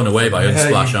Mac. You're blown away by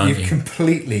Unsplash, aren't you?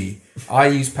 Completely. I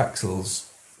use Pexels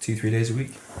 2-3 days a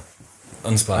week.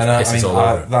 Unsplash pisses all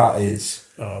over. That is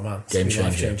game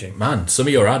changing. Man, some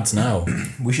of your ads now.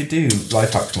 We should do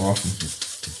life hacks more often.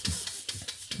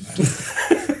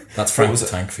 That's Frank the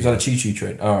Tank for you. Is that a choo-choo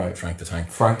train? All right, Frank the Tank.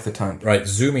 Frank the Tank. Right,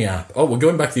 Zoomy app. Oh, we're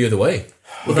going back the other way.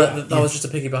 Well, that was just a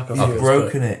piggyback off yours. You've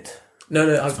broken it. No,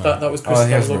 that was Chris.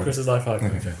 That was all Chris's life hack.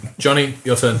 Okay. Johnny,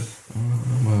 your turn.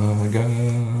 Oh my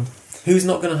god. Who's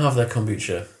not going to have their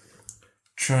kombucha?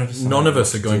 None of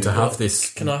us are going to have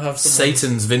this. Can I have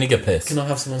Satan's vinegar piss? Can I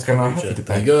have someone's Can I kombucha? have it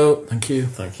There you go. Thank you.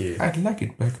 Thank you. I'd like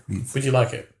it back, please. Would you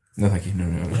like it? No, thank you.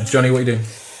 No. Johnny, what are you doing?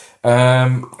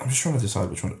 I'm just trying to decide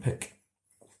which one to pick.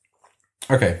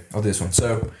 Okay, I'll do this one.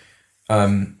 So,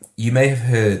 you may have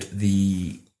heard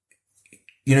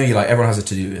everyone has a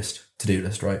to-do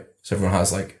list, right? So everyone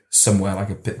has somewhere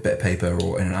a bit of paper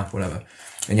or in an app, whatever.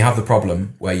 And you have the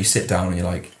problem where you sit down and you're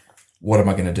like, what am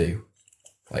I going to do?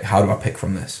 How do I pick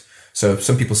from this? So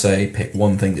some people say pick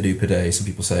one thing to do per day. Some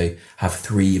people say have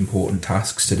 3 important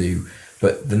tasks to do.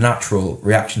 But the natural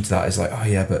reaction to that is oh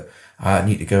yeah, but I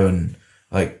need to go and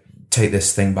take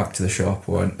this thing back to the shop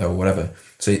or whatever.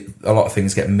 So a lot of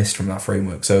things get missed from that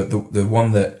framework. So the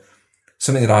one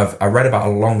something that I read about a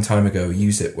long time ago,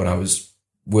 used it when I was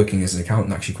working as an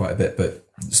accountant actually quite a bit, but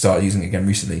started using it again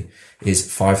recently, is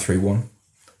 5-3-1.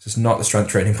 So it's not the strength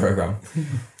training program.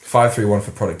 5-3-1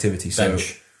 for productivity.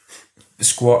 Bench. So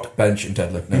squat, bench, and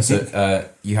deadlift. No, so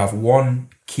you have one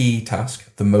key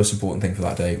task, the most important thing for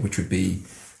that day, which would be,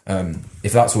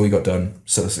 if that's all you got done,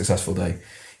 still a successful day.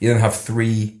 You then have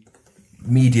 3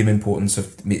 medium importance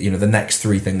of, the next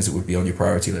 3 things that would be on your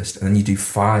priority list. And then you do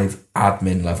 5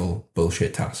 admin level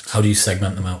bullshit tasks. How do you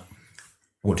segment them out?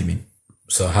 What do you mean?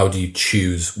 So how do you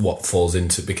choose what falls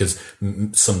into, because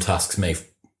some tasks may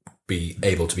be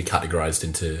able to be categorized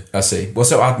into... I see. Well,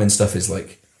 so admin stuff is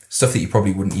stuff that you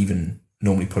probably wouldn't even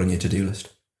normally put on your to-do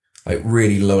list.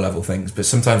 Really low level things, but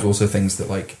sometimes also things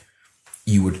that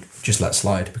you would just let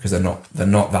slide because they're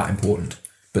not that important,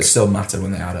 but still matter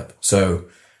when they add up. So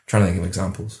trying to think of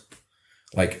examples.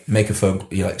 Make a phone,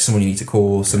 someone you need to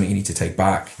call, something you need to take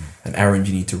back, an errand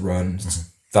you need to run,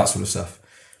 that sort of stuff.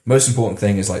 Most important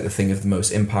thing is the thing of the most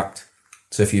impact.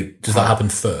 So if you... Does that happen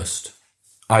first?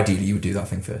 Ideally, you would do that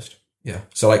thing first. Yeah.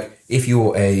 So if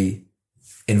you're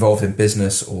involved in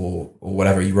business or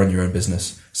whatever, you run your own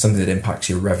business, something that impacts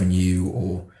your revenue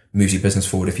or moves your business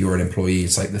forward. If you're an employee,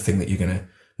 it's the thing that you're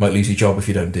might lose your job if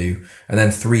you don't do. And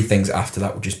then 3 things after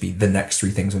that would just be the next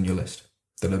 3 things on your list.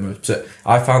 So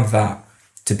I found that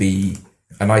to be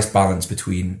a nice balance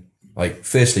between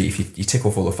firstly, if you tick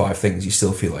off all the 5 things, you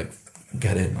still feel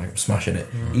get in, I'm smashing it,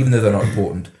 even though they're not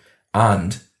important.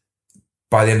 And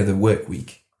by the end of the work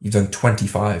week, you've done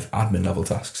 25 admin level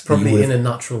tasks. Probably in a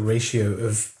natural ratio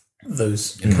of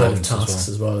those kind of tasks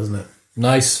as well, isn't it?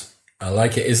 Nice. I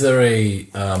like it. Is there a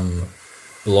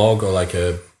blog or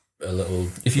a little...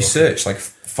 If you search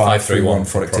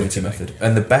 5-3-1 productivity method,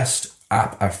 and the best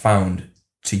app I've found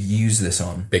to use this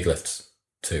on... Big Lifts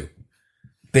 2.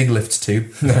 Big Lifts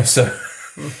 2. No, so...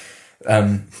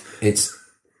 it's...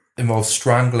 involves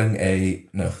strangling a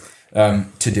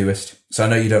Todoist. So I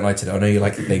know you don't like Todoist. I know you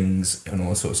like things and all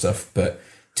that sort of stuff, but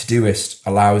Todoist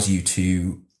allows you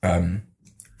to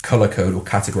color code or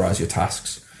categorize your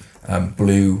tasks,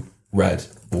 blue, red,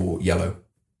 or yellow.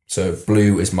 So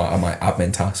blue is my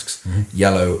admin tasks,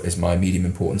 yellow is my medium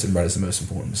importance, and red is the most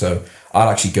important. So I'll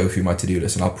actually go through my to-do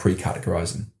list and I'll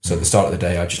pre-categorize them. So at the start of the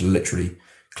day, I just literally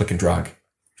click and drag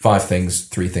 5 things,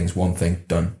 3 things, 1 thing,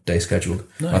 done, day scheduled.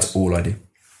 Nice. That's all I do.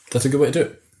 That's a good way to do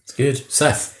it. It's good.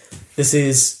 Seth. This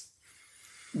is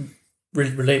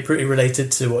pretty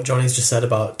related to what Johnny's just said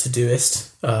about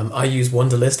Todoist. I use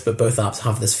Wunderlist, but both apps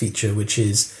have this feature, which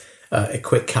is a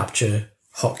quick capture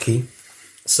hotkey.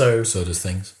 So does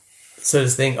Things. So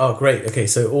this thing, oh great, okay,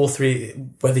 so all three,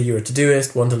 whether you're a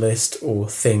Todoist, Wunderlist, or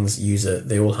Things user,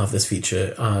 they all have this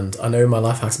feature. And I know my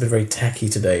life hack's been very techy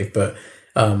today, but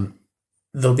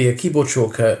there'll be a keyboard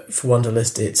shortcut for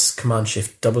Wunderlist. It's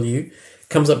Command-Shift-W.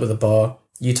 Comes up with a bar.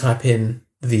 You type in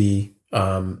the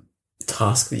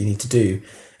task that you need to do.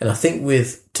 And I think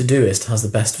with Todoist has the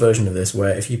best version of this,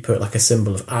 where if you put like a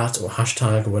symbol of @ or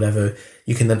hashtag or whatever,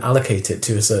 you can then allocate it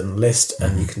to a certain list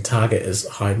and you can tag it as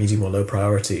high, medium or low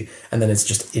priority. And then it's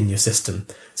just in your system.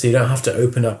 So you don't have to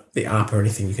open up the app or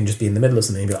anything. You can just be in the middle of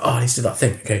something and be like, oh, I need to do that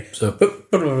thing. Okay.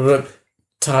 So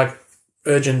tag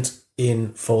urgent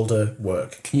in folder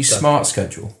work. Can you smart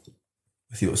schedule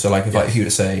with your, so like if you were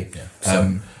to say,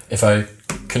 if I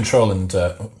control and,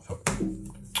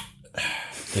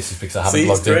 this is because I haven't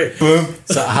logged in. Boom.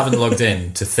 So I haven't logged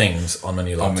in to Things on my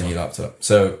new laptop.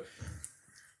 So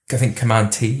I think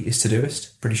Command T is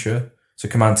Todoist, pretty sure. So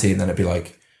Command T, and then it'd be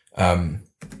like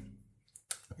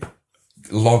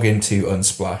log into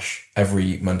Unsplash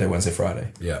every Monday, Wednesday,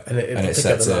 Friday. Yeah, and it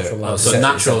sets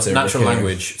natural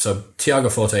language. So Tiago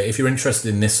Forte, if you're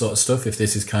interested in this sort of stuff, if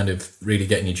this is kind of really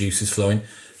getting your juices flowing,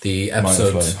 the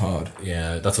episode flowing hard.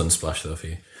 Yeah, that's Unsplash though for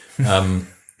you.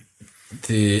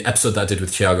 The episode that I did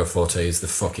with Tiago Forte is the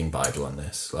fucking Bible on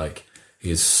this. Like,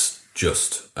 he's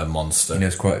just a monster. He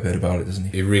knows quite a bit about it, doesn't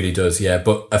he? He really does, yeah.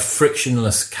 But a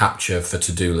frictionless capture for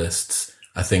to-do lists,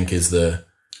 I think, is the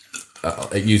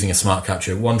using a smart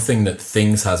capture. One thing that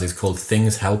Things has is called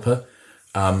Things Helper,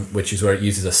 which is where it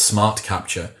uses a smart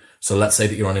capture. So let's say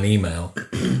that you're on an email,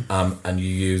 and you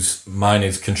use, mine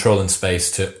is Control and Space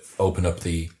to open up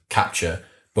the capture,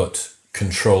 but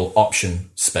Control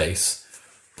Option Space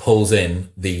pulls in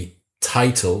the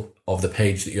title of the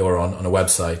page that you're on a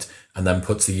website and then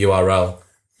puts the URL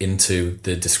into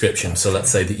the description. So let's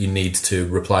say that you need to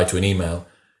reply to an email,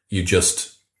 you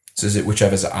just... So is it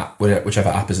whichever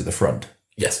app is at the front?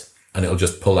 Yes. And it'll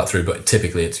just pull that through, but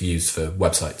typically it's used for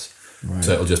websites. Right.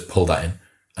 So it'll just pull that in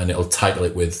and it'll title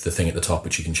it with the thing at the top,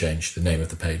 which you can change the name of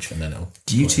the page, and then it'll...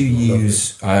 Do you two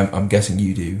use, I'm guessing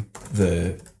you do,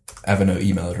 the Evernote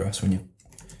email address when you...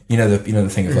 You know the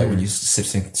thing of like when you're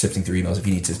sifting through emails, if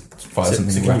you need to file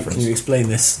something in reference. Can you explain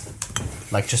this?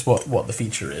 Like just what the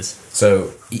feature is?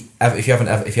 So if you have an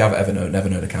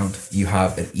Evernote account, you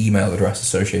have an email address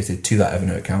associated to that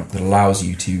Evernote account that allows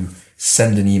you to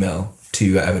send an email to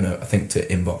your Evernote, I think to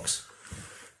inbox.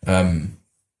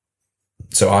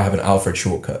 So I have an Alfred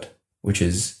shortcut, which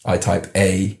is I type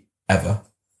ever,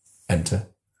 enter,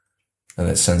 and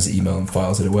it sends the email and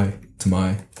files it away to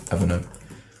my Evernote.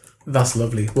 That's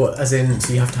lovely. What, as in,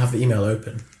 so you have to have the email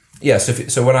open? Yeah,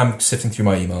 so when I'm sifting through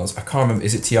my emails, I can't remember,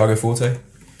 is it Tiago Forte?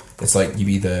 It's like you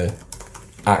either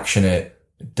action it,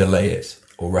 delay it,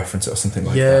 or reference it or something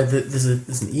like that. Yeah, there's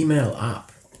an email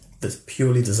app that's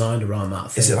purely designed around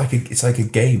that thing. Is it like it's like a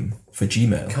game for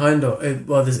Gmail? Kind of.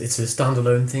 Well, it's a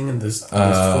standalone thing, and there's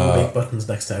 4 big buttons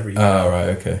next to every email. Oh, right,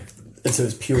 okay. And so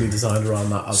it's purely designed around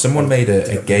that. Someone made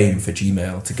a game for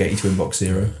Gmail to get you to inbox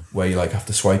 0, where you like have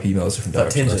to swipe emails different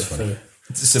directions. Tinder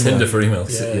Tinder for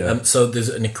emails. Yeah. So there's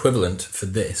an equivalent for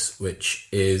this, which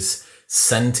is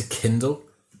Send to Kindle.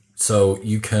 So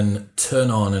you can turn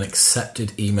on an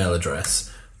accepted email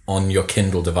address on your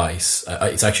Kindle device.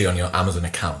 It's actually on your Amazon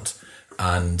account.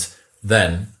 And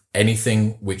then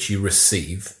anything which you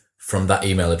receive from that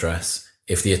email address,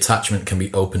 if the attachment can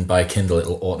be opened by a Kindle,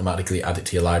 it'll automatically add it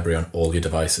to your library on all your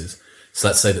devices. So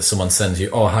let's say that someone sends you,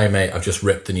 oh, hi mate, I've just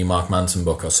ripped the new Mark Manson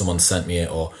book, or someone sent me it,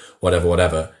 or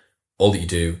whatever. All that you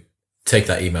do, take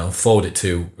that email, forward it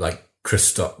to like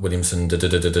Chris.Williamson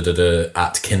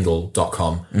at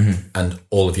kindle.com, and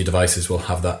all of your devices will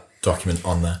have that document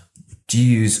on there. Do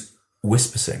you use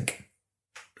WhisperSync?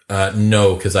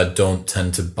 No, because I don't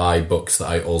tend to buy books that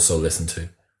I also listen to.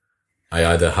 I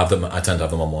tend to have them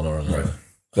on one or another. Right.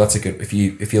 That's a good, if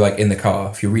you're like in the car,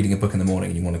 if you're reading a book in the morning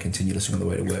and you want to continue listening on the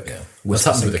way to work. Yeah. That's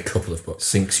happened with a couple of books.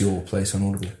 Syncs your place on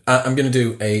Audible. I'm going to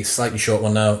do a slightly short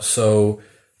one now. So,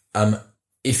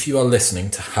 if you are listening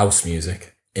to house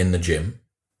music in the gym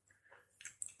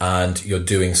and you're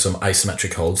doing some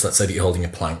isometric holds, let's say that you're holding a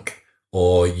plank,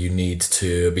 or you need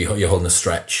to you're holding a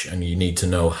stretch and you need to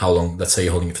know how long, let's say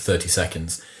you're holding it for 30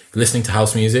 seconds. If you're listening to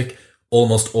house music,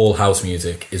 almost all house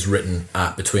music is written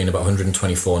at between about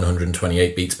 124 and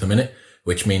 128 beats per minute,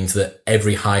 which means that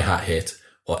every hi-hat hit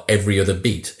or every other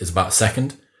beat is about a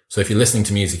second. So if you're listening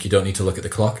to music, you don't need to look at the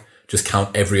clock. Just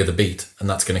count every other beat, and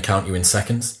that's going to count you in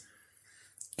seconds.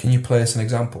 Can you play us an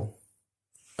example?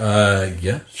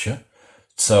 Yeah, sure.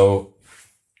 So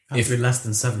if we're less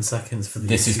than 7 seconds for the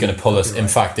this is going to pull us. In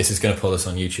fact, this is going to pull us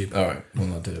on YouTube. All right, we'll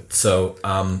not do it. So,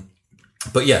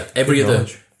 but yeah, every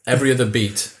other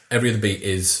beat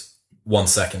is 1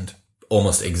 second,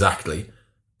 almost exactly.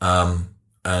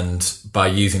 And by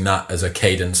using that as a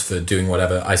cadence for doing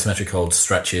whatever, isometric holds,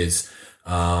 stretches,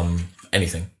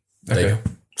 anything. There you go.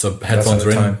 So headphones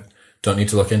are in. Don't need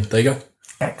to look in. There you go.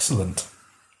 Excellent.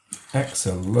 Hey,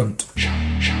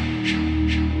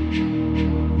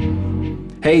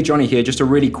 Johnny here. Just a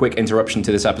really quick interruption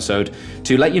to this episode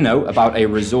to let you know about a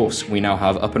resource we now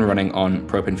have up and running on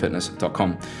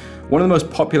propanefitness.com. One of the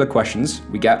most popular questions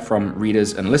we get from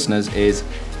readers and listeners is,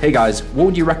 hey guys, what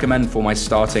would you recommend for my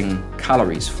starting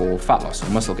calories for fat loss or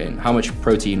muscle gain? How much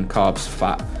protein, carbs,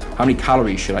 fat? How many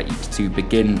calories should I eat to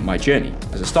begin my journey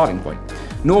as a starting point?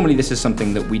 Normally, this is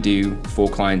something that we do for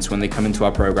clients when they come into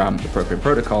our program, the Propane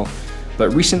Protocol. But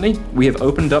recently, we have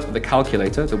opened up the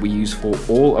calculator that we use for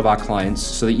all of our clients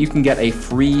so that you can get a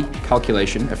free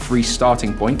calculation, a free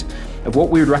starting point of what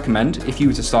we would recommend if you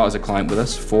were to start as a client with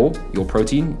us for your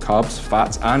protein, carbs,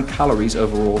 fats, and calories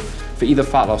overall for either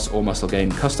fat loss or muscle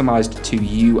gain, customized to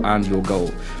you and your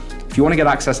goal. If you want to get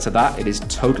access to that, it is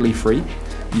totally free.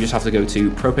 You just have to go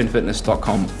to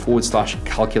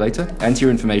propanefitness.com/calculator, enter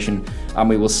your information, and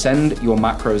we will send your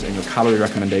macros and your calorie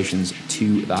recommendations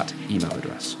to that email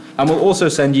address. And we'll also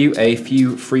send you a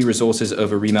few free resources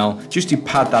over email just to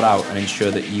pad that out and ensure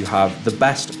that you have the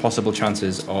best possible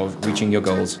chances of reaching your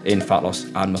goals in fat loss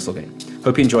and muscle gain.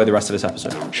 Hope you enjoy the rest of this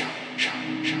episode.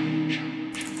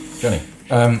 Johnny.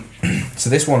 So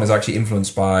this one is actually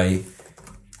influenced by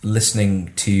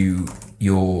listening to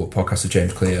your podcast with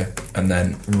James Clear and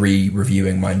then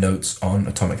re-reviewing my notes on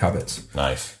Atomic Habits.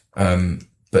 Nice.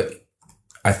 But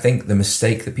I think the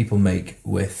mistake that people make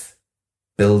with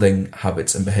building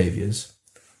habits and behaviors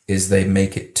is they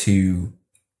make it too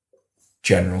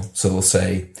general. So they'll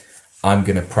say, I'm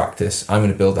going to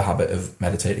build a habit of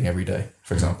meditating every day,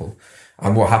 for example.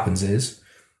 And what happens is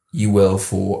you will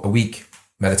for a week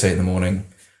meditate in the morning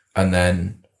and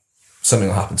then something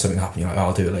will happen. You're like, oh,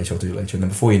 I'll do it later. And then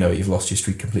before you know it, you've lost your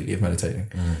streak completely of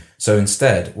meditating. So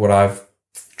instead, what I've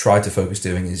tried to focus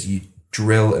doing is you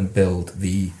drill and build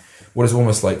what is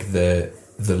almost like the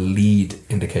lead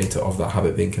indicator of that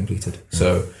habit being completed.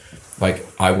 So like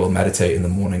I will meditate in the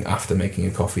morning after making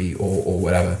a coffee or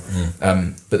whatever.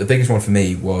 But the biggest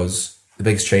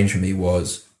change for me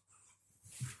was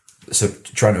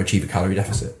trying to achieve a calorie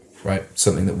deficit, right?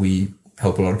 Something that we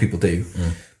help a lot of people do.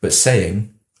 But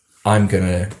saying, I'm going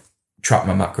to track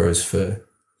my macros for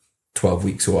 12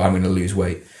 weeks or I'm going to lose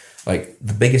weight. Like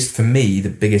the biggest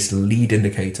lead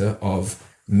indicator of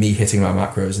me hitting my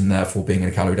macros and therefore being in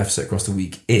a calorie deficit across the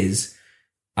week is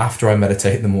after I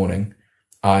meditate in the morning,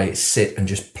 I sit and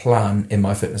just plan in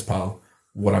MyFitnessPal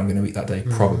what I'm going to eat that day,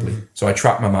 probably. So I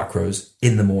track my macros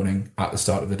in the morning at the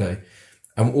start of the day.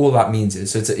 And all that means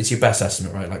is, so it's your best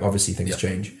estimate, right? Like obviously things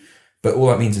change, but all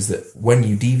that means is that when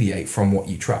you deviate from what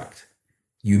you tracked,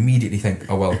 you immediately think,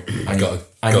 oh, well, I go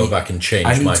back and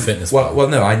change my fitness. Well,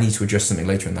 no, I need to adjust something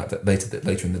later in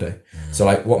the day. So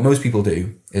like what most people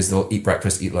do is they'll eat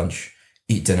breakfast, eat lunch,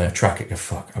 eat dinner, track it, go,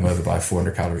 fuck, I'm over by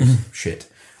 400 calories. Shit.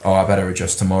 Oh, I better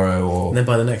adjust tomorrow. And then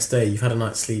by the next day, you've had a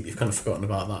night's sleep, you've kind of forgotten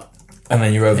about that. And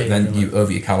then you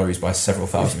over your calories by several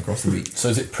thousand across the week. So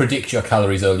does it predict your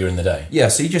calories earlier in the day? Yeah,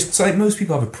 so like most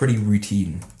people have a pretty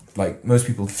routine. Like most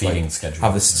people feeding schedule.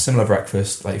 Have a similar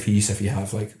breakfast. Like if you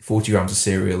have like 40 grams of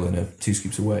cereal and 2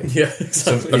 scoops of whey. Yeah,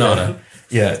 exactly. So banana.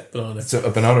 Yeah. Banana. So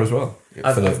a banana as well.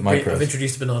 I've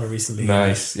introduced a banana recently.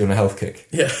 Nice. You're on a health kick.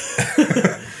 Yeah.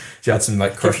 You had some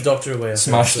like crushed doctor away.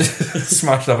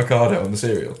 Smashed avocado on the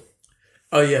cereal.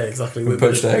 Oh yeah, exactly. With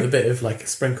a bit of like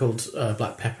sprinkled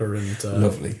black pepper and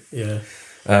lovely. Yeah.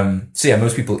 So yeah,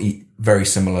 most people eat very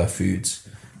similar foods,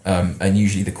 and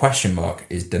usually the question mark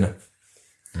is dinner.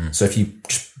 So if you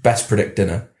just best predict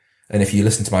dinner, and if you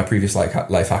listen to my previous life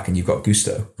hack and you've got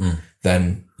Gusto,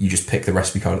 then you just pick the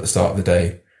recipe card at the start of the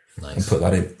day and put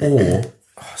that in. Or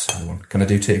sorry, one. Can I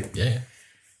do two? Yeah.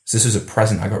 So this was a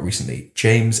present I got recently.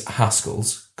 James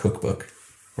Haskell's cookbook,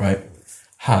 right,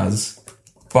 has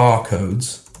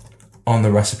barcodes on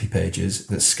the recipe pages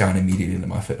that scan immediately into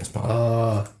MyFitnessPal.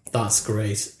 Oh, that's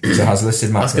great. So it has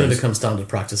listed macros. That's going to become standard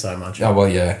practice, I imagine. Oh, well,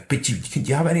 yeah. But do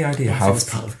you have any idea how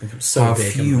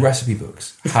few recipe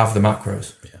books have the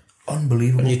macros? Yeah.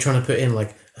 Unbelievable. And you're trying to put in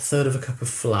like a third of a cup of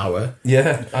flour.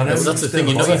 Yeah, I know. That's the thing.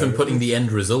 You're not even putting the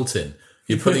end result in.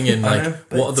 You're putting in like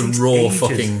what are the raw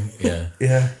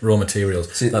raw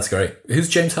materials. See, that's great. Who's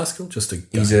James Haskell?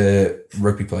 He's a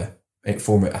rugby player.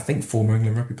 Former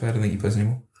England rugby player. I don't think he plays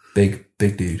anymore. Big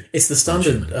dude. It's the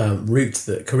standard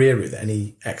career route that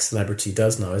any ex-celebrity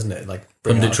does now, isn't it? Like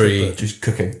punditry, just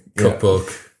cooking,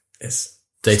 cookbook,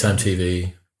 daytime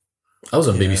TV. I was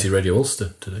on BBC Radio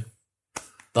Ulster today.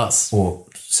 That's or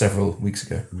several weeks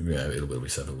ago. Yeah, it will be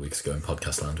several weeks ago in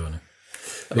podcast land, won't it?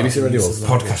 BBC Radio uses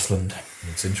Podcastland.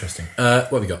 It's interesting.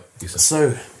 What have you got? You said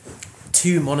So,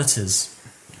 2 monitors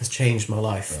has changed my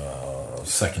life.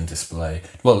 second display.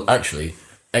 Well, actually,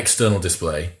 external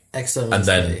display, External and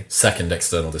display. then second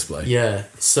external display. Yeah.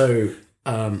 So,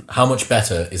 How much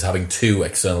better is having 2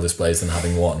 external displays than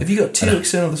having 1? Have you got 2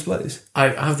 external displays? I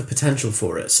have the potential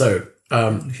for it. So,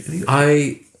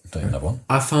 I Don't even have one.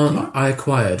 I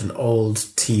acquired an old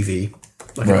TV,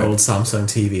 like Right. an old Samsung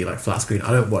TV, like flat screen.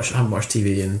 I haven't watched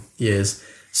TV in years,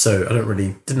 so I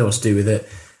didn't know what to do with it.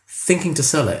 Thinking to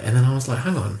sell it, and then I was like,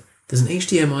 hang on, there's an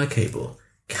HDMI cable.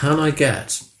 Can I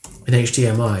get an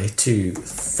HDMI to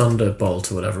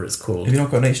Thunderbolt or whatever it's called? Have you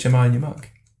not got an HDMI in your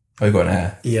Mac? Oh, you've got an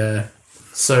Air. Yeah.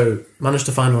 So managed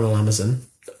to find one on Amazon.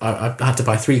 I had to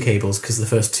buy 3 cables because the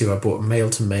first 2 I bought male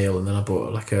to male, and then I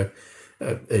bought like a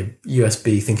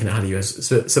USB thinking it had a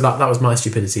USB. So that was my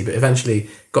stupidity, but eventually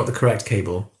got the correct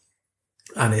cable,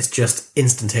 and it's just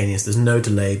instantaneous. There's no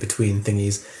delay between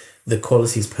thingies. The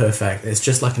quality's perfect. It's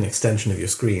just like an extension of your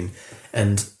screen.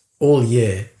 And all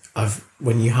year,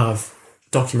 when you have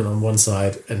document on one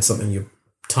side and something you're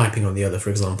typing on the other,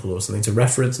 for example, or something to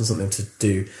reference and something to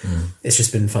do, it's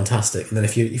just been fantastic. And then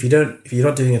if you're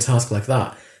not doing a task like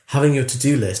that, having your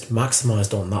to-do list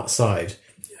maximized on that side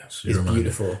is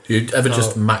beautiful. Do you ever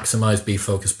just maximise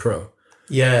BeFocus Pro?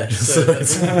 Yeah, so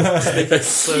it's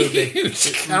so big.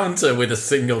 Huge counter with a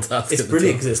single task. It's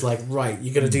brilliant because it's like, right,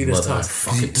 you're going to do this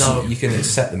task. No, you can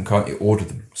set them, can't you? Order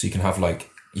them, so you can have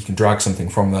you can drag something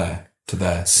from there to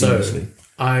there seamlessly. So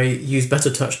I use Better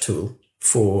Touch Tool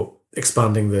for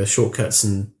expanding the shortcuts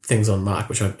and things on Mac,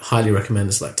 which I highly recommend.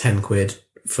 It's like £10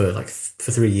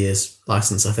 for 3 years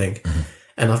license, I think. Mm-hmm.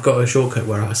 And I've got a shortcut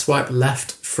where I swipe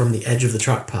left from the edge of the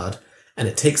trackpad, and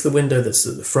it takes the window that's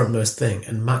at the frontmost thing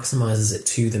and maximizes it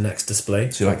to the next display.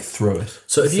 So you throw it.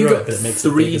 So have you Throw it, got but it makes it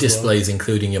 3 big as well. displays,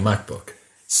 including your MacBook?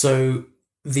 So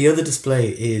the other display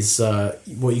is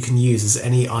what you can use as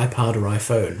any iPad or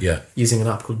iPhone using an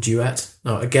app called Duet.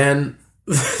 Now, again,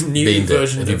 new Beamed it.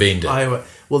 version Have you of beamed it? iOS.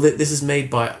 Well, this is made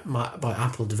by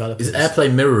Apple developers. Is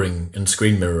AirPlay mirroring and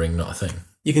screen mirroring not a thing?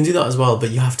 You can do that as well, but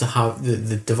you have to have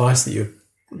the device that you're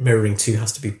mirroring to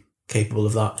has to be capable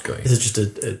of that. Got you. This is just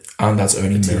And that's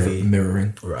only TV.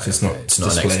 mirroring. Right. So it's not an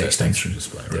display extra extension.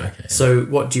 display. Right. Okay. So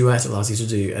what Duet allows you to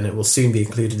do, and it will soon be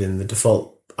included in the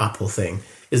default Apple thing,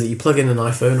 is that you plug in an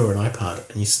iPhone or an iPad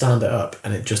and you stand it up,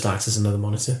 and it just acts as another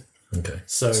monitor. Okay.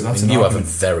 So that's And an you have a argument.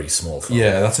 very small phone.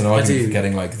 Yeah, that's an argument do. for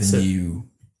getting the So- new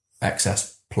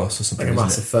XS Plus or something. like a isn't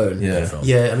massive it? phone. Yeah. Phone.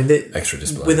 Yeah, I mean, Extra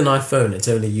display. with an iPhone, it's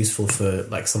only useful for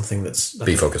something that's like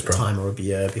BeFocus Pro. Time or a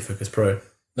BeFocus Pro.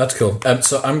 That's cool.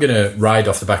 So I'm going to ride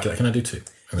off the back of that. Can I do 2?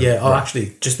 Yeah. Oh,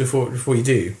 actually, just before you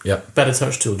do, Yep. Better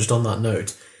Touch Tool. Just on that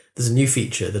note, there's a new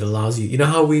feature that allows you. You know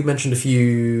how we mentioned a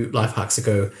few life hacks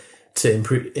ago to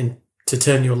improve to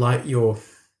turn your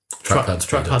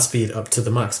trackpad speed up to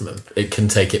the maximum. It can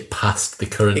take it past the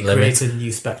current It limit. creates a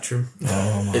new spectrum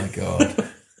Oh my god.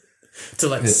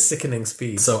 to sickening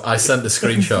speed. So I sent the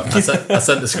screenshot. I sent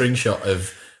the screenshot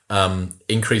of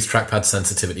increased trackpad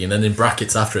sensitivity, and then in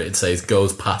brackets after it says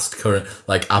goes past current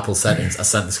Apple settings. I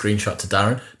sent the screenshot to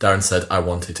Darren. Darren said I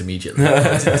want it immediately.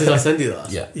 Did I send you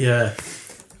that? Yeah. Yeah.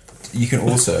 You can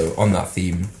also, on that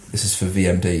theme, this is for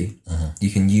VMD, you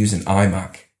can use an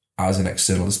iMac as an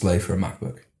external display for a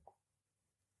MacBook.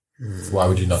 Why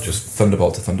would you not just?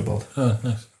 Thunderbolt to Thunderbolt, Oh,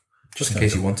 nice. just in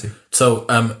case you want to. So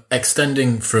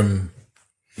extending from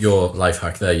your life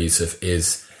hack there, Yusuf,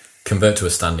 is convert to a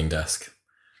standing desk.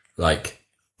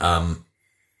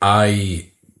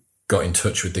 I got in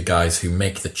touch with the guys who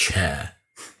make the chair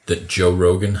that Joe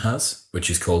Rogan has, which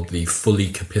is called the Fully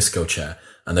Capisco chair.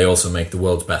 And they also make the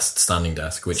world's best standing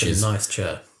desk, which It's is, a nice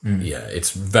chair. yeah,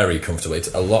 it's very comfortable.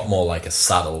 It's a lot more like a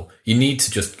saddle. You need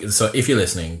to so if you're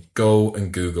listening, go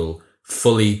and Google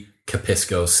Fully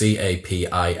Capisco,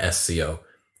 Capisco,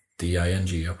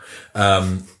 Dingo.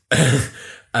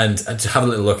 And to have a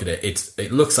little look at it,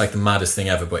 it looks like the maddest thing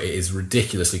ever, but it is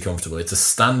ridiculously comfortable. It's a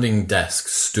standing desk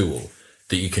stool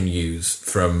that you can use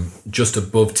from just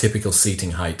above typical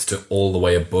seating height to all the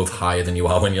way above higher than you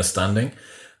are when you're standing.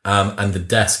 And the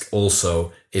desk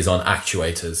also is on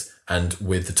actuators, and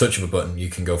with the touch of a button, you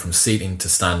can go from seating to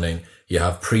standing. You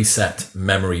have preset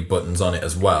memory buttons on it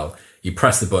as well. You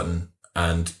press the button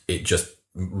and it just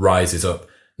rises up.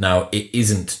 Now, it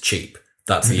isn't cheap.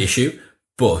 That's the issue.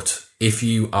 But if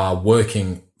you are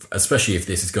working, especially if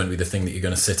this is going to be the thing that you're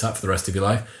going to sit at for the rest of your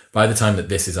life, by the time that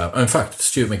this is out, in fact,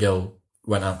 Stuart McGill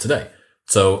went out today.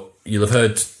 So you'll have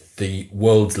heard the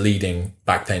world's leading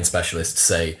back pain specialist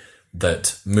say,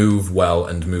 that move well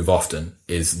and move often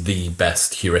is the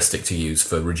best heuristic to use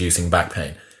for reducing back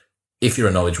pain. If you're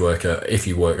a knowledge worker, if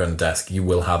you work on a desk, you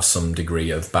will have some degree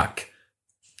of back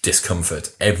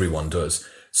discomfort. Everyone does.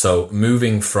 So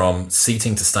moving from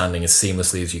seating to standing as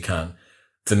seamlessly as you can.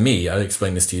 For me, I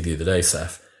explained this to you the other day,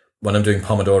 Seth. When I'm doing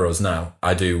Pomodoros now,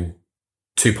 I do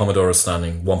 2 Pomodoros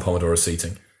standing, 1 Pomodoro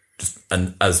seating.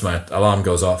 And as my alarm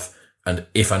goes off, and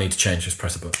if I need to change, just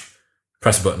press a button.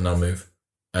 Press a button, I'll move.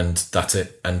 And that's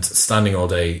it. And standing all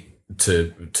day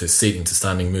to seating to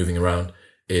standing, moving around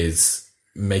is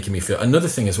making me feel. Another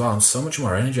thing as well, I'm so much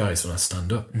more energized when I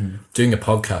stand up. Doing a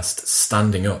podcast,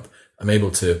 standing up, I'm able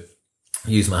to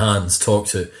use my hands, talk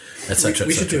to, etc.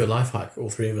 We should do a life hack, all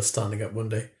 3 of us standing up one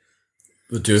day.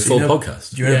 We'll do a full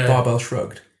podcast. Do you know Barbell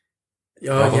Shrugged?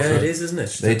 Oh, yeah, it is, isn't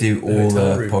it? They do all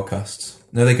their podcasts.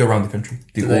 No, they go around the country.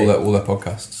 Do all their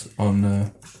podcasts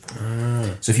on.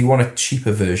 So if you want a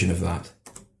cheaper version of that,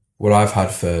 what I've had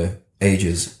for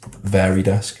ages,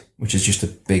 Varidesk, which is just a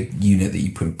big unit that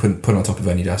you put on top of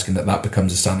any desk, and that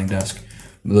becomes a standing desk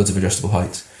with loads of adjustable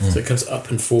heights. So it comes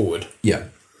up and forward. Yeah.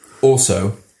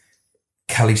 Also,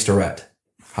 Kelly Starrett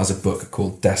has a book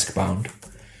called Desk Bound.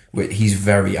 Where he's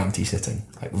very anti-sitting,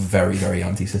 like very, very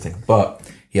anti-sitting. But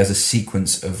he has a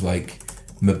sequence of like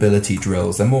mobility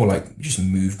drills. They're more like just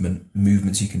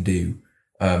movements you can do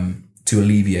to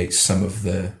alleviate some of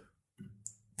the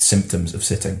symptoms of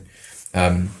sitting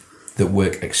that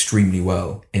work extremely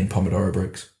well in Pomodoro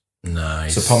breaks.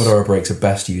 Nice. So Pomodoro breaks are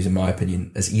best used, in my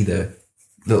opinion, as either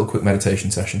little quick meditation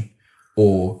session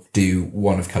or do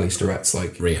one of Kelly Starrett's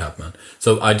like rehab, man.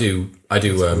 So I do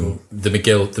the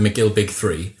McGill Big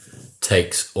 3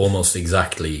 takes almost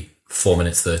exactly 4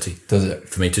 minutes 30. Does it?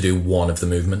 For me to do one of the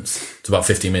movements. It's about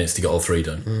 15 minutes to get all 3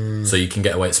 done. So you can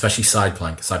get away, especially side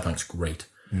plank. Side plank's great.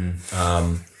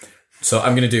 So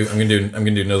I'm gonna do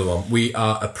another one. We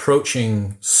are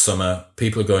approaching summer.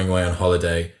 People are going away on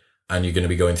holiday, and you're going to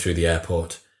be going through the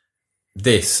airport.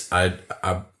 This I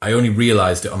only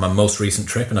realised it on my most recent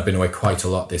trip, and I've been away quite a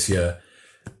lot this year.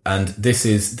 And this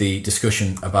is the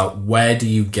discussion about where do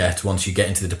you get, once you get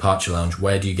into the departure lounge,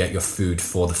 where do you get your food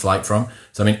for the flight from?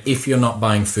 So, I mean, if you're not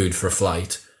buying food for a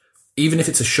flight, even if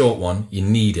it's a short one, you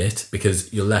need it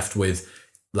because you're left with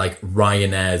like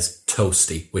Ryanair's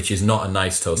Toasty, which is not a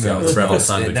nice toasty. No, it's Breville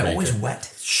sandwich they're maker. always wet.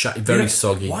 Very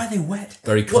soggy. Why are they wet?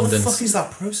 Very condensed. What the fuck is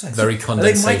that process? Very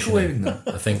condensation. Are they microwaving them?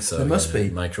 I think so. They must be.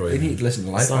 Microwave. They need to listen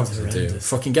to life hacks. Do.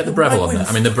 Fucking get the Breville on that.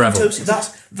 I mean, the Breville.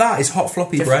 That is hot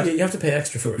floppy bread. You have to pay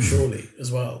extra for it, surely, as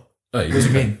well. Oh, you What do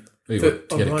you mean? to get it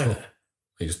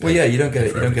cooked. Well, yeah, you don't get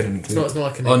it. You don't get it included. It's not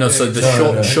like an. Oh no! So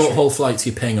the short haul flights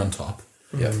you're paying on top.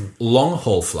 Yeah. Long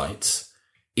haul flights,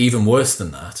 even worse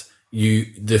than that.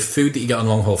 The food that you get on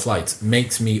long haul flights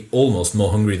makes me almost more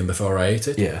hungry than before I ate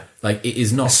it. Yeah. Like it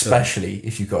is not. Especially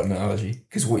if you've got an allergy,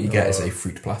 because what you get is a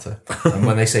fruit platter, and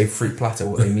when they say fruit platter,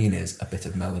 what they mean is a bit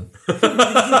of melon. That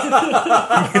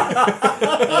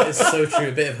is so true.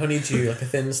 A bit of honeydew, like a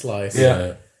thin slice.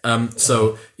 Yeah. I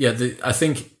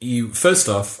think first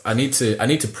off, I need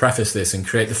to preface this and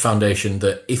create the foundation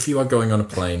that if you are going on a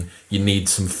plane, you need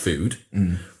some food.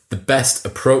 The best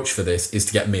approach for this is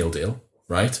to get a meal deal,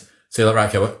 right? So you're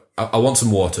like, right, okay, I want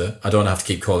some water. I don't have to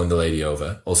keep calling the lady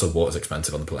over. Also, water's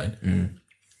expensive on the plane.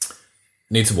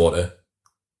 Need some water.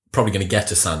 Probably going to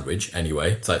get a sandwich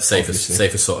anyway. It's like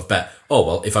safest sort of bet. Oh,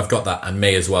 well, if I've got that, I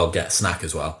may as well get a snack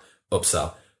as well.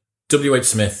 Upsell. WH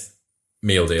Smith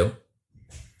meal deal,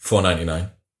 $4.99.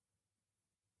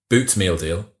 Boots meal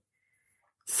deal,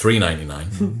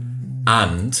 $3.99.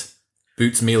 And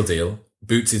Boots meal deal.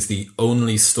 Boots is the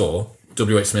only store.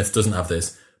 WH Smith doesn't have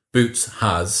this. Boots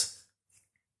has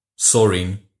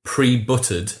Saurine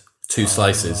pre-buttered 2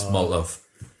 slices malt loaf.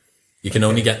 You can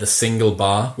only get the single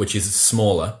bar, which is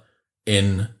smaller,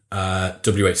 in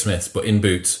WH Smith's, but in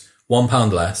Boots,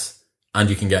 £1 less,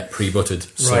 and you can get pre-buttered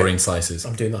Saurine slices.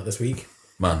 I'm doing that this week.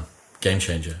 Man, game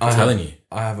changer. I'm telling you.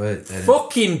 I have a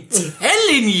Fucking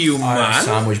telling you, I have a man.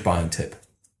 sandwich buying tip.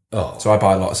 Oh, So I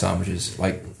buy a lot of sandwiches,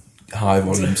 like high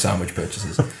volume sandwich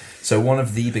purchases. So one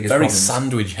of the biggest very problems,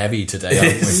 sandwich heavy today,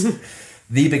 aren't we?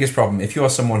 the biggest problem, if you are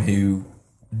someone who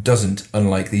doesn't,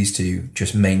 unlike these two,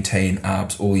 just maintain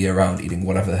abs all year round, eating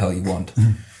whatever the hell you want,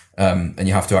 and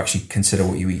you have to actually consider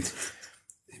what you eat.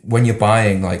 When you're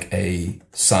buying like a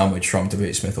sandwich from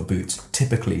WH Smith or Boots,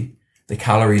 typically the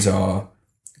calories are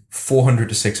 400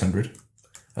 to 600,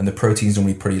 and the protein's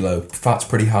normally pretty low. Fat's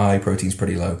pretty high, protein's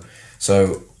pretty low.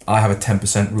 So I have a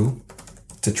 10% rule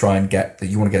to try and get that.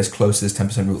 You want to get as close to this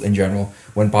 10% rule in general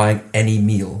when buying any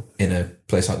meal in a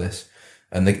place like this.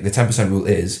 And the 10% rule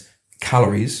is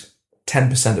calories,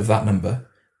 10% of that number,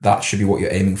 that should be what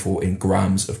you're aiming for in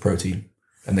grams of protein.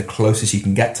 and the closest you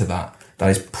can get to that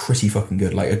is pretty fucking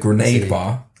good. Like a grenade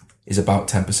bar is about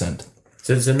 10%.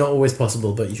 So it's not always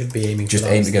possible, but you should be aiming. Just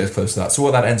aim to get as close to that. So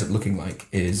what that ends up looking like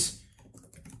is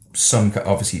some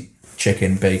obviously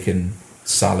chicken, bacon,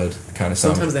 salad kind of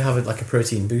sandwich. Sometimes they have it like a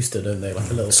protein booster, don't they? Like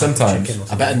a little Sometimes. chicken or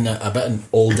I bet an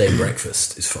all-day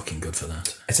breakfast is fucking good for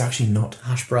that. It's actually not.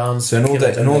 hash browns. So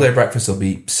an all-day breakfast will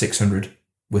be 600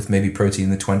 with maybe protein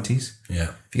in the 20s. Yeah.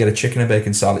 If you get a chicken and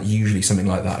bacon salad, usually something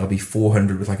like that, it'll be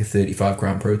 400 with like a 35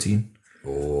 gram protein.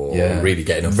 Oh, Yeah, really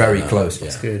getting up very there now. close.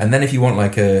 Yeah. good. And then if you want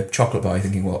like a chocolate bar, you're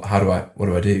thinking, well, what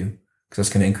do I do? Because that's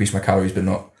going to increase my calories, but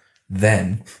not.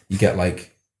 Then you get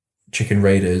like chicken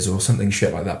raiders or something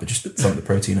shit like that, but just bump the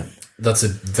protein up. That's a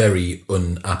very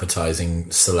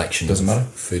unappetizing selection. Doesn't of matter.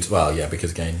 Foods. Well, yeah,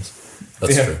 because gains.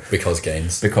 That's Yeah. true. Because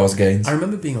gains. Because gains. I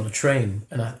remember being on a train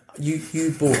and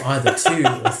you bought either 2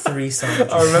 or 3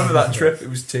 sandwiches. I remember that trip. It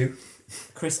was 2.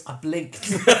 Chris, I blinked.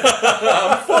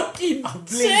 Fucking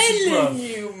telling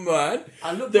you, man.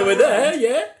 I looked They were there,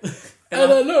 yeah.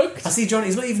 And I looked. I see Johnny,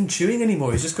 he's not even chewing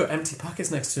anymore. He's just got empty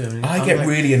packets next to him. And I I'm get like,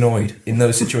 really annoyed in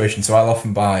those situations, so I'll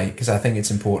often buy, because I think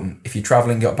it's important. If you're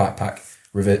traveling, got a backpack,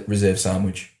 reserve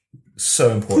sandwich.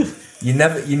 So important. You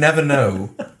never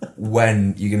know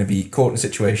when you're going to be caught in a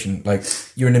situation like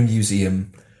you're in a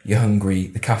museum, you're hungry,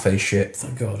 the cafe's shit.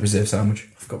 Thank God. Reserve sandwich.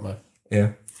 I've got my...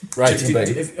 Yeah. Right.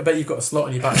 I bet you've got a slot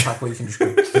in your backpack where you can just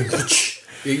go...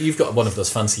 You've got one of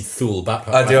those fancy Thule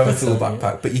backpacks. I do have a full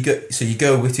backpack, but you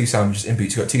go with 2 sandwiches in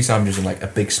boots. You've got 2 sandwiches and like a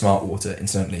big Smart Water.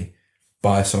 Incidentally,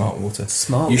 buy a Smart Water.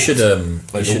 Smart. You should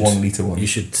Like you a should, 1 litre one. You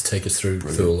should take us through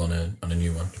Thule on a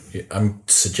new one. I'm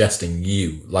suggesting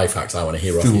life hacks. I want to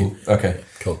hear off you. Okay.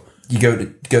 Cool. You go to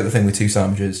the thing with 2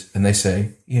 sandwiches, and they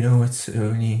say, it's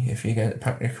only if you get a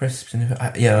pack of crisps. And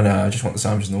I just want the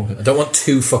sandwiches and the water. I don't want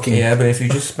 2 fucking. Yeah, but if you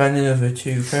just spend another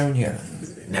 £2, yeah.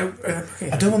 No,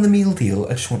 okay. I don't want the meal deal.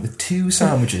 I just want the 2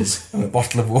 sandwiches and a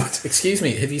bottle of water. Excuse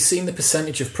me. Have you seen the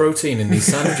percentage of protein in these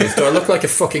sandwiches? Do I look like a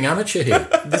fucking amateur here?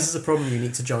 This is a problem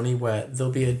unique to Johnny, where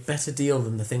there'll be a better deal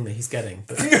than the thing that he's getting.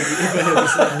 But he'll be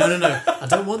saying, no, I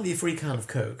don't want the free can of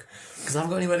Coke because I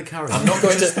haven't got anywhere to carry it.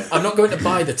 I'm not going to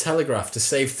buy the Telegraph to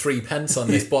save 3 pence on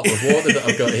this bottle of water that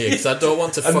I've got here because I don't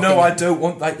want to. And no, I don't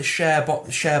want like the share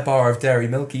bar of dairy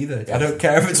milk either. I don't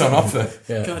care if it's on offer.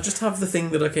 Yeah. Can I just have the thing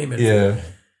that I came in Yeah. for?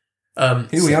 Who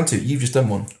are we on to? You've just done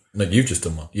one. No, you've just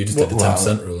done one. You just did the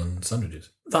 10% rule on sandwiches.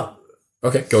 That,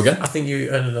 Okay, go again. I think you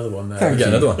earned another one there. Thank Get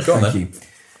you. another one. Go on Thank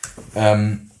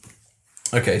then.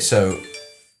 you. Okay, so Is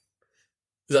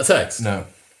that text? no.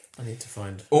 I need to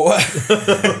find...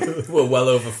 We're well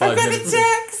over 5 minutes.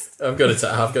 text. I've got a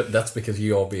text. That's because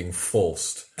you're being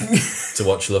forced to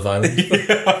watch Love Island.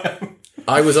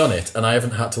 I was on it and I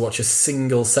haven't had to watch a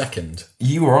single second.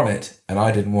 You were on it, and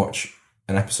I didn't watch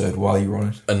an episode while you were on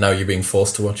it. And now you're being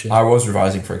forced to watch it? I was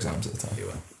revising for exams at the time. You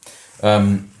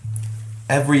were.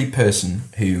 Every person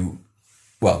who,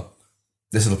 well,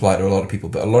 this will apply to a lot of people,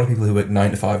 but a lot of people who work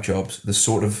 9 to 5 jobs, the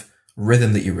sort of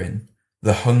rhythm that you're in,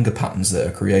 the hunger patterns that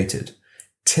are created,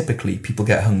 typically people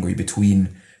get hungry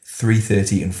between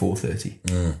 3:30 and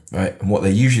 4:30, right? And what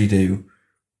they usually do,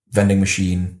 vending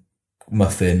machine,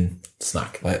 muffin,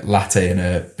 Snack. like latte and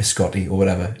a biscotti or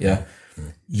whatever, yeah.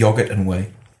 Yogurt and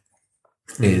whey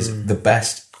is the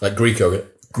best. Like Greek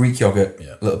yogurt. Greek yogurt,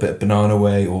 Yeah. a little bit of banana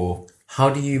whey, or How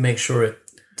do you make sure it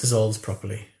dissolves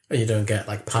properly? And you don't get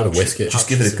like Gotta pouches. whisk it. just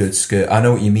give it a good skirt. I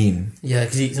know what you mean. Yeah,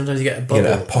 because sometimes you get a You bubble.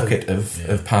 get a pocket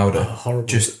of powder. horrible.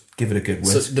 Just give it a good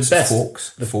So whisk. the Just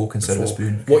best- the fork instead of a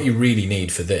spoon. What you really need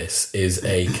for this is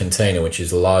a container which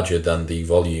is larger than the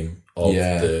volume of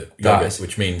Yeah, the that yogurt, is-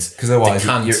 which means 'cause otherwise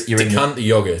decant, you're in decant the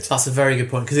yogurt. That's a very good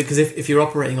point. Because if you're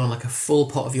operating on like a full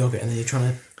pot of yogurt and then you're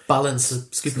trying to balance a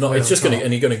scoop of No, whey it's on just going top. to,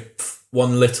 and you're going to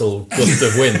one little gust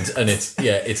of wind, and it's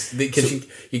because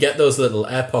you get those little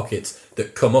air pockets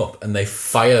that come up and they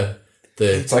fire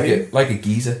the. It's like a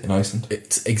geyser in Iceland.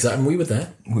 It's exactly. We were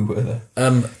there. We were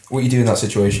there. What you do in that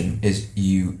situation is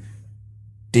you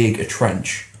dig a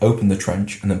trench, open the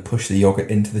trench, and then push the yogurt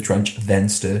into the trench, then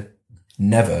stir.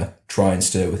 Never try and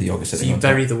stir with the yogurt So sitting you on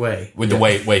bury top. the whey. With the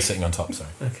whey sitting on top. Sorry.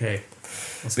 Okay.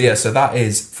 But yeah, so that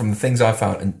is, from the things I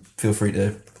found, and feel free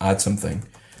to add something,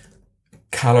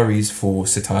 calories for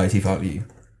satiety value.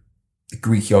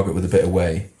 Greek yogurt with a bit of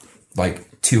whey,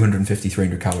 like 250,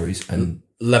 300 calories. And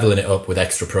Leveling it up with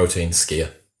extra protein,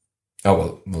 skier.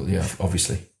 well, yeah,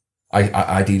 obviously.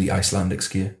 Ideally Icelandic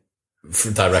skier.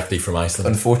 Directly from Iceland.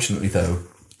 Unfortunately, though,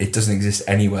 it doesn't exist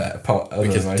anywhere apart other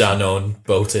Because than Iceland. Danone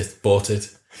bought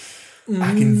it.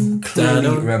 I can clearly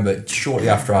Danone. remember shortly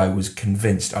after I was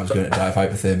convinced I was going to die of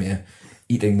hypothermia,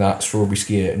 eating that strawberry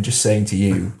skier and just saying to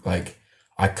you, like,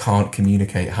 I can't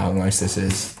communicate how nice this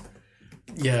is.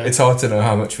 Yeah. It's hard to know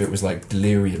how much of it was like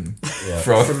delirium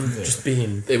from just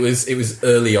being. It was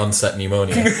early onset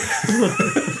pneumonia.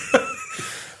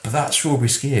 But that strawberry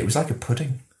skier, it was like a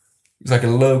pudding. It was like a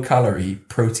low calorie,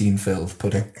 protein filled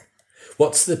pudding.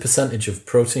 What's the percentage of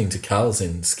protein to calories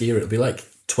in skier? It'll be like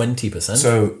 20%.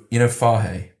 So, you know,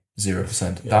 Fahe,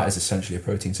 0%. That is essentially a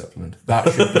protein supplement.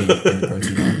 That should be in the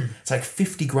protein bar. It's like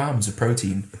 50 grams of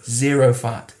protein, 0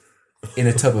 fat, in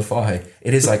a tub of Fahe.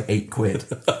 It is like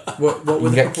 £8. What You were can the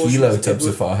get proportions? kilo tubs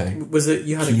of Fahe. Was it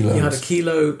you had a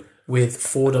kilo with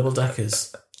 4 double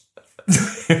deckers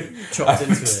chopped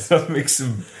into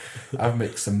it? I've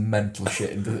mixed some mental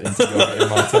shit into yogurt in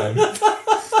my time.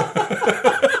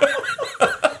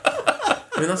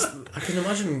 I mean, I can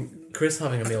imagine Chris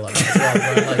having a meal like that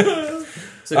as well. Where,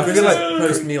 so I Chris's feel like-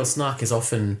 post-meal snack is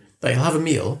often like he'll have a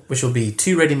meal, which will be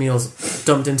 2 ready meals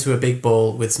dumped into a big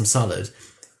bowl with some salad.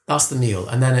 That's the meal,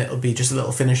 and then it'll be just a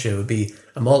little finisher. It would be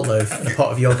a malt loaf and a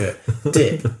pot of yogurt,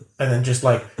 dip, and then just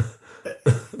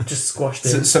squashed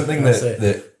in. So something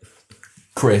that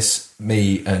Chris,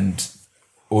 me, and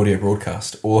Audio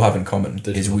Broadcast all have in common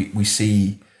is we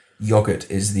see yogurt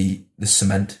is the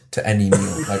cement to any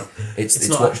meal. Like it's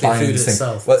not what actually binds food things.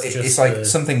 itself, Well, it's it's just like the-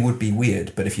 something would be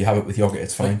weird, but if you have it with yogurt,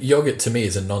 it's fine. Yogurt to me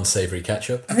is a non-savoury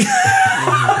ketchup.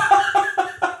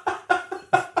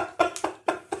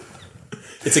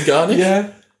 It's a garnish.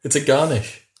 Yeah. It's a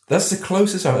garnish. That's the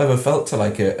closest I've ever felt to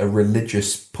like a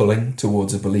religious pulling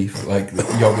towards a belief. Like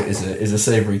that yogurt is a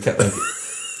savoury ketchup.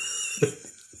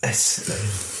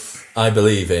 I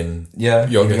believe in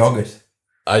Yogurt. yogurt.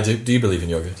 I do. Do you believe in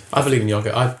yogurt? I believe in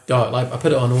yogurt. I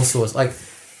put it on all sorts. Like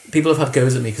people have had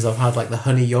goes at me because I've had like the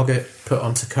honey yogurt put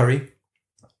onto curry.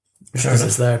 Because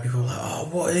it's there, people are like, "Oh,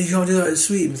 what? You can't do that. It's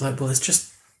sweet." And it's like, well, it's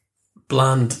just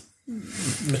bland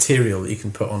material that you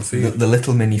can put on food. The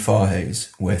little mini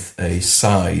Fahes with a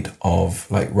side of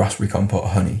like raspberry compote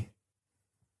honey.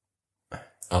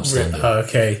 Outstanding.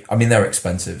 Okay. I mean, they're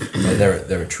expensive. Like,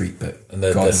 they're a treat, but And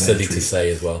they're God, silly a to treat. say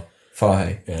as well.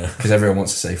 Fahe, Yeah. because everyone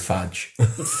wants to say fudge,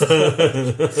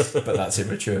 but that's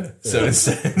immature. So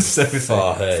instead of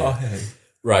Fahe. Fahe.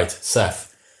 Right,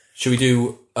 Seth. Should we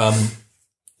do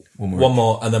One one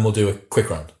more and then we'll do a quick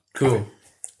round? Cool.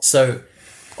 So,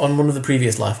 on one of the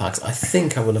previous life hacks, I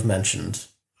think I will have mentioned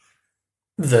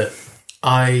that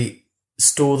I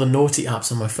store the naughty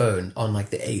apps on my phone on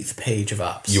like the 8th page of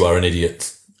apps. You are an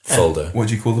idiot folder. What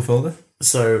do you call the folder?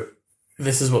 So,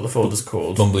 this is what the folder's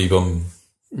called. Bumbly bum.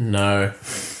 No.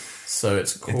 So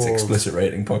it's called... It's explicit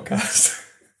rating podcast.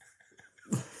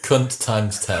 Cunt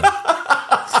times 10.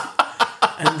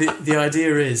 And the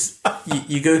idea is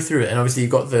you go through it, and obviously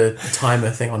you've got the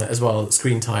timer thing on it as well,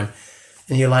 screen time,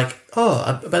 and you're like, oh,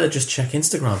 I better just check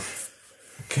Instagram.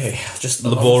 Okay, just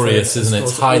Laborious, isn't it?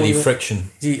 It's highly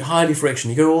friction. Highly friction.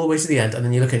 You go all the way to the end, and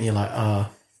then you look at it and you're like,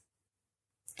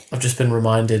 I've just been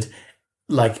reminded.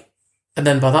 Like, and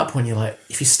then by that point you're like,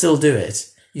 if you still do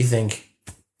it, you think,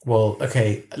 well,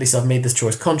 okay, at least I've made this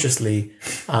choice consciously,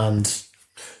 and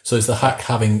So is the hack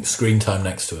having screen time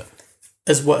next to it?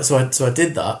 so I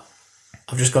did that.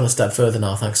 I've just gone a step further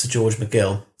now, thanks to George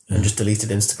McGill, and just deleted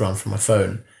Instagram from my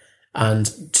phone, and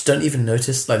just don't even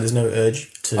notice. Like, there's no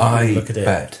urge to look at it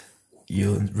bet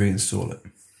you'll reinstall it.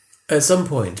 at some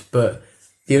point. But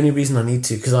the only reason I need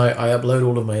to, because I upload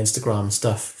all of my Instagram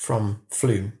stuff from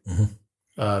Flume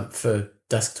for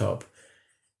desktop,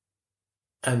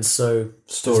 and so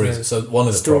Stories. So one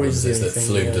of the Stories problems is is the that only thing,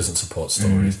 Flume yeah. doesn't support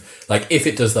stories. Like, if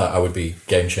it does that, I would be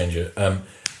game changer.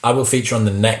 I will feature on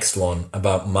the next one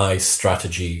about my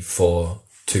strategy for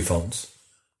 2 phones.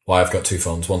 Why I've got 2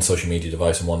 phones, one social media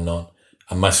device and one not.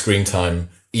 And my screen time,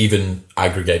 even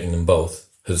aggregating them both,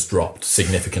 has dropped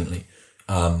significantly.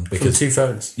 from Because 2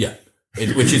 phones. yeah,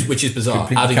 which is bizarre.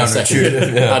 Completely Adding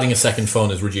counterintuitive, yeah. a second phone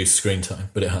has reduced screen time,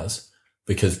 but it has,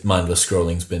 because mindless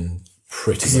scrolling's been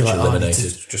pretty You're much like, oh, I need to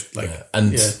eliminated. just like, Yeah.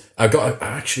 And yeah. I've got,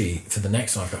 actually, for the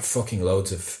next one, I've got fucking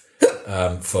loads of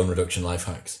phone reduction life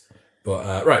hacks.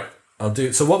 But right, I'll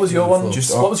do. So what was your one?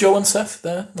 What was your one, Seth?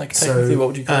 There, like technically, what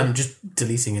would you call it? just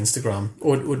deleting Instagram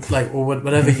or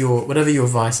whatever your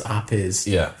Vice app is.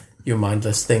 Yeah, Your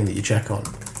mindless thing that you check on,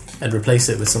 and replace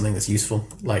it with something that's useful,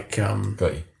 like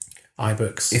got you.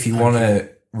 iBooks. If you want a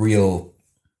real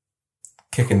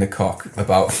kick in the cock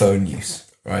about phone use,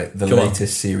 right? The Come on.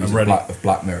 latest series I'm ready. of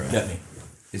Black Mirror Get me.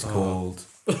 is called.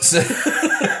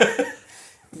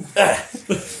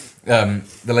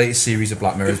 The latest series of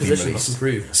Black Mirror has been position, released.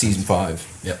 improve. Season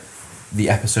 5. Yep. The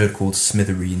episode called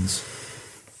Smithereens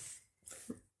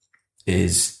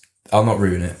is. I'll not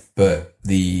ruin it, but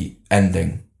the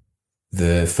ending,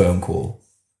 the phone call,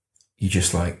 you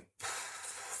just like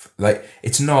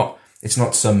it's not It's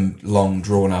not some long,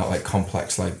 drawn out, like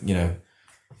complex, like, you know,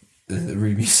 the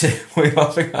Ruby Sim. What are you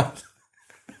laughing at?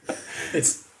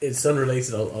 It's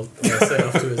unrelated. I'll say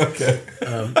afterwards. Okay.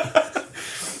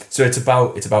 So it's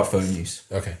about phone use.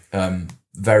 Okay.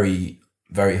 Very,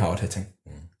 very hard hitting.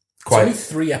 It's only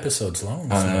 3 episodes long.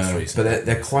 But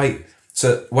they're quite.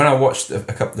 So when I watched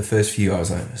the first few, I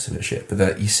was like, "It's a bit of shit."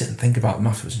 But you sit and think about them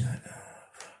afterwards, and you're like,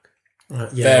 "Oh,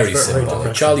 fuck." Very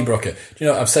simple. Charlie Brooker. Do you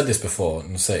know? I've said this before,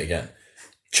 and I'll say it again.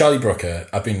 Charlie Brooker.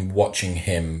 I've been watching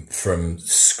him from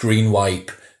Screen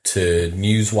Wipe to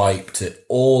Newswipe to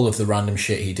all of the random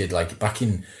shit he did, like back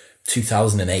in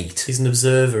 2008. He's an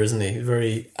observer, isn't he?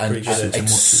 Very good.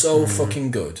 It's so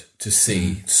fucking good to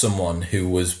see someone who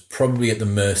was probably at the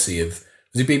mercy of,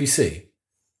 was it BBC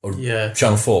or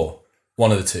Channel 4,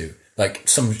 one of the two, like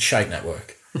some shite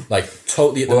network, like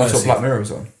totally at the mercy. That's what Black Mirror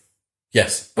was on.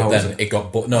 Yes, but then it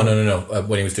got no.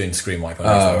 When he was doing Screen Wipe,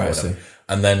 right.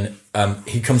 And then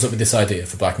he comes up with this idea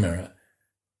for Black Mirror,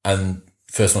 and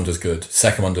first one does good,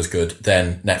 second one does good,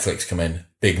 then Netflix come in,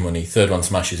 big money, third one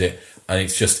smashes it, and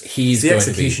it's just he's going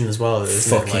to be as well,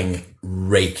 fucking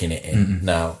raking it in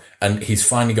now, and he's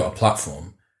finally got a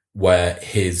platform where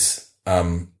his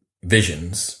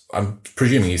visions, I'm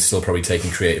presuming he's still probably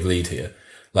taking creative lead here,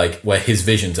 like where his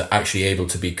visions are actually able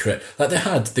to be like they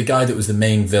had the guy that was the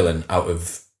main villain out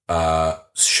of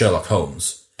Sherlock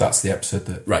Holmes. That's the episode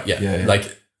that yeah.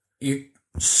 Like you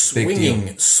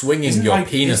swinging your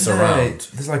penis around.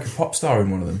 There's like a pop star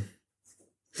in one of them.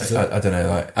 I don't know.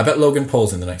 Like I bet Logan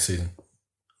Paul's in the next season.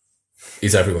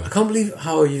 He's everywhere. I can't believe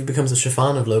how you've become such a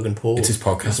fan of Logan Paul. It's his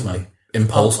podcast, man.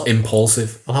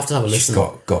 Impulsive. I'll have to have a listen.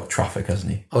 He's got traffic,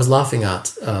 hasn't he? I was laughing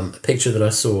at a picture that I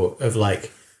saw of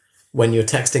like when you're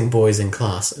texting boys in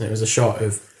class, and it was a shot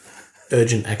of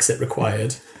urgent exit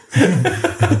required.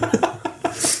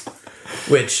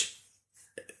 Which,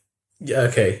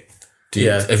 okay.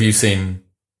 Have you seen...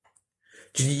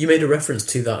 You made a reference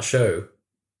to that show,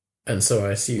 and so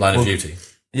I assume... Line of Duty.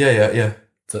 Yeah.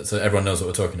 So everyone knows what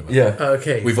we're talking about. Yeah.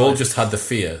 Okay. We've all just had the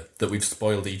fear that we've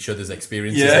spoiled each other's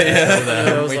experiences.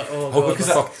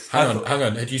 Hang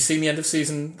on. Had you seen the end of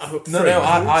season 3? No,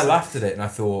 I laughed at it and I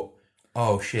thought,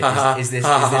 oh shit, is this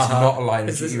not a Line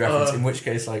of Duty reference? In which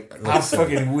case, like, how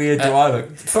fucking weird do I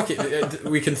look? Fuck it,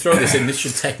 we can throw this in. This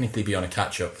should technically be on a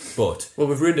catch-up, but... Well,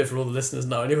 we've ruined it for all the listeners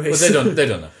now anyway. Well, they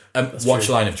don't know. Watch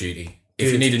Line of Duty.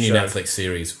 If you need a new Netflix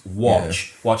series,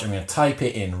 watch. I'm going to type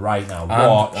it in right now.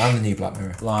 Watch. And the new Black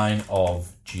Mirror. Line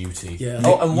of Duty. Yeah.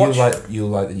 And watch. You'll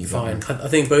like the new Black Mirror. Fine. I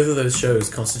think both of those shows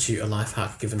constitute a life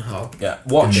hack, given how... Yeah.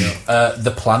 Watch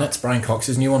The Planet, Brian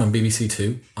Cox's new one on BBC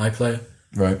Two, iPlayer.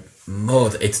 Right.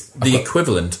 It's the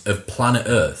equivalent of Planet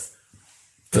Earth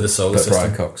for the solar system.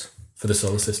 Brian Cox. For the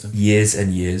solar system. Years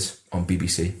and years on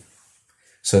BBC.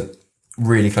 So,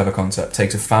 really clever concept.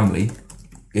 Takes a family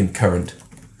in current...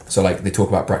 So, like, they talk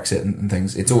about Brexit and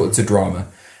things. It's a drama.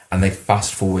 And they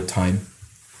fast forward time.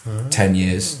 10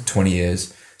 years, 20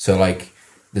 years. So, like,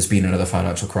 there's been another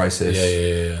financial crisis.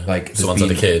 Yeah. Like, someone's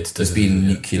had a kid. There's been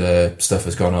nuclear stuff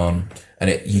has gone on.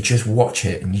 And you just watch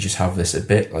it and you just have this a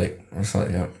bit, like, it's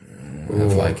like,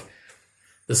 of like...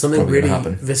 There's something really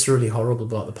viscerally horrible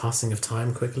about the passing of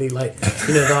time quickly. Like,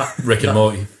 you know that... Rick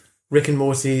and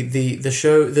Morty, the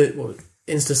show...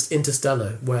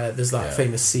 Interstellar, where there's that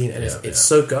famous scene, and it's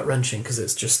so gut-wrenching because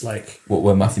it's just like...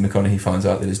 Where Matthew McConaughey finds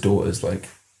out that his daughter's like...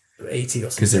 80 or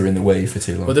something. Because they're in the way for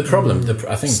too long. But the problem,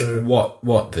 I think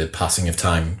what the passing of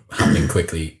time happening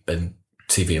quickly in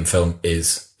TV and film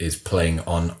is playing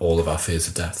on all of our fears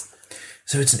of death.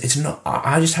 So it's not...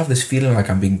 I just have this feeling like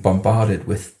I'm being bombarded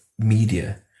with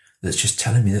media that's just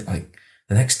telling me that, like,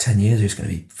 the next 10 years is going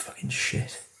to be fucking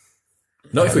shit.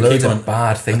 Not if we keep on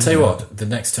bad things. I'll tell you what, the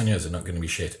next 10 years are not going to be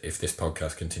shit if this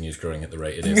podcast continues growing at the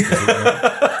rate it is.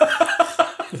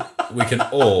 We can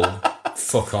all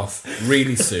fuck off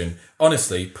really soon.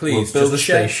 Honestly, please build a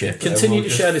spaceship. Continue to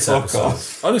share this episode.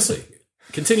 Honestly,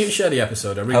 continue to share the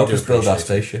episode. I really help do us build appreciate that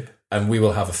spaceship. And we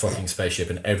will have a fucking spaceship,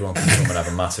 and everyone can come and have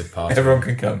a massive party. Everyone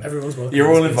can come. Everyone's welcome.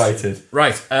 You're all invited.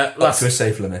 Right, up to a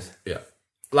safe limit. Yeah,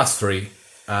 last 3.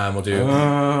 We'll do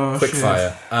quick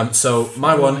fire. So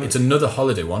my one, it's another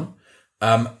holiday one.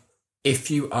 If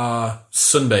you are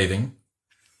sunbathing,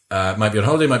 might be on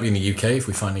holiday, might be in the UK if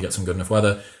we finally get some good enough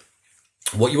weather.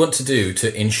 What you want to do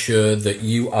to ensure that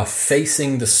you are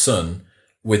facing the sun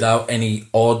without any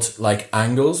odd like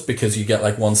angles, because you get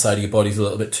like one side of your body's a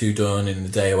little bit too done in the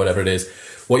day or whatever it is.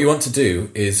 What you want to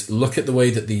do is look at the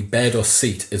way that the bed or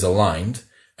seat is aligned,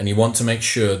 and you want to make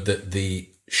sure that the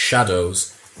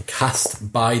shadows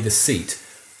cast by the seat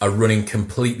are running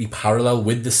completely parallel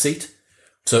with the seat.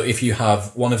 So if you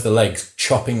have one of the legs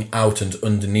chopping out and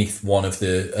underneath one of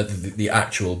the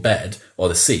actual bed or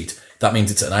the seat, that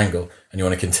means it's at an angle, and you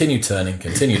want to continue turning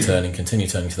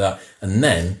to that. And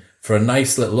then for a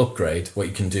nice little upgrade, what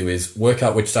you can do is work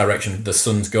out which direction the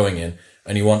sun's going in,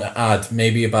 and you want to add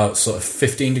maybe about sort of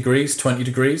 15 degrees, 20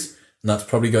 degrees, and that's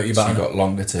probably got you about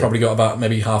probably got about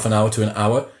maybe half an hour to an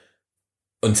hour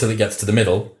until it gets to the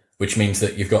middle, which means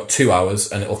that you've got 2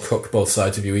 hours and it'll cook both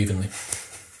sides of you evenly.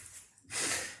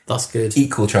 That's good.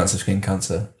 Equal chance of skin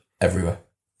cancer everywhere.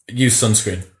 Use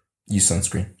sunscreen.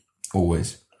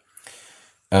 Always.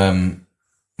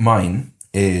 Mine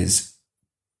is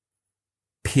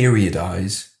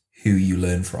periodize who you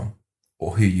learn from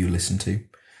or who you listen to.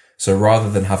 So rather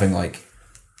than having like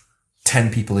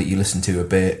 10 people that you listen to a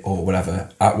bit or whatever,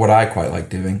 what I quite like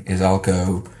doing is I'll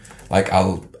go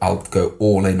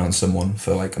all in on someone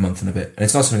for like a month and a bit. And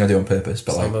it's not something I do on purpose,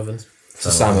 but Sam Evans.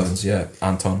 Sam Evans, yeah,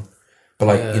 Anton. But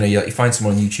like, you find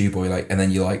someone on YouTube or and then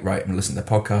you're like, right, I'm going to listen to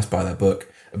their podcast, buy their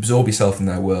book, absorb yourself in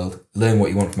their world, learn what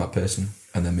you want from that person,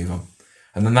 and then move on.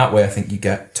 And then that way I think you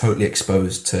get totally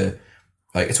exposed to,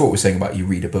 like, it's what we're saying about you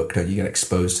read a book, don't you? You get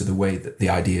exposed to the way that the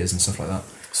ideas and stuff like that.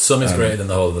 Some is greater than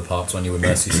the whole of the parts when you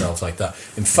immerse yourself like that.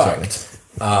 In fact,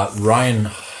 Ryan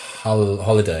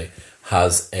Holiday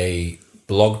has a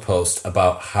blog post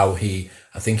about how I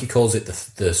think he calls it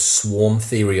the swarm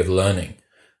theory of learning.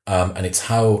 And it's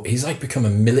how he's like become a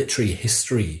military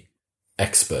history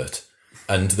expert.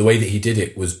 And the way that he did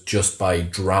it was just by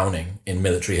drowning in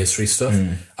military history stuff.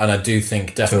 And I do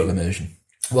think definitely... Total immersion.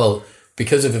 Well,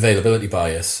 because of availability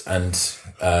bias and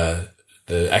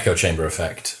the echo chamber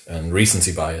effect and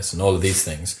recency bias and all of these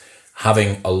things,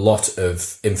 having a lot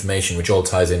of information which all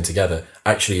ties in together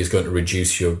actually is going to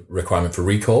reduce your requirement for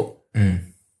recall,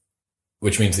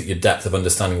 which means that your depth of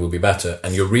understanding will be better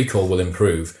and your recall will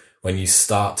improve when you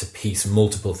start to piece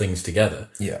multiple things together.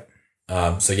 Yeah.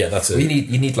 So yeah, that's you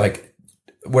need like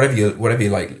whatever you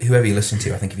like, whoever you listen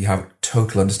to. I think if you have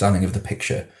total understanding of the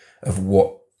picture of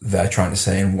what they're trying to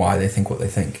say and why they think what they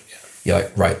think, you're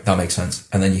like, right, that makes sense,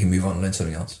 and then you can move on and learn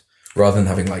something else rather than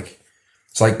having like,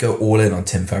 it's like go all in on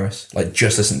Tim Ferriss, like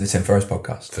just listen to the Tim Ferriss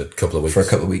podcast for a couple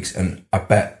of weeks, and I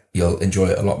bet you'll enjoy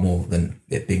it a lot more than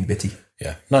it being bitty.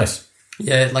 Yeah, nice.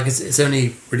 Yeah, like it's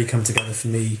only really come together for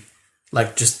me,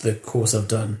 like just the course I've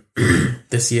done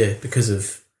this year, because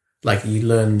of like you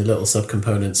learn the little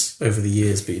subcomponents over the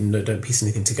years, but you don't piece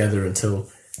anything together until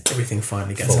everything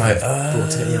finally gets brought in.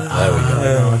 There we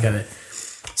go. I get it.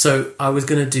 So I was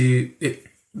going to do it.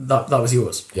 That was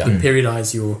yours. Yeah.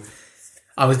 Periodize your.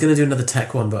 I was going to do another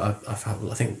tech one, but I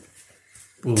think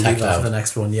we'll leave that for the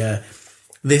next one. Yeah.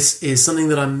 This is something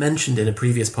that I mentioned in a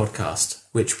previous podcast,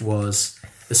 which was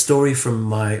the story from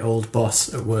my old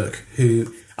boss at work,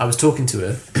 who I was talking to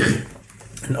her,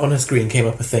 and on her screen came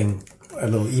up a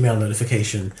little email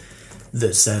notification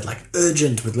that said like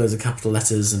urgent with loads of capital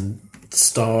letters and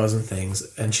stars and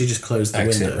things, and she just closed the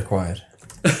window. Required.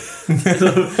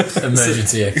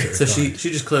 Emergency exit. So she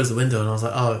just closed the window, and I was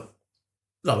like, oh,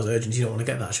 that was urgent. You don't want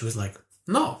to get that. She was like,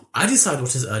 no, I decide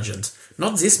what is urgent,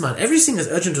 not this man. Everything is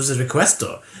urgent was a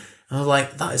requester. And I was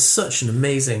like, that is such an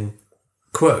amazing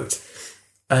quote.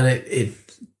 And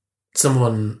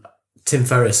someone, Tim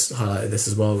Ferriss highlighted this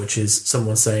as well, which is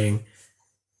someone saying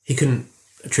he couldn't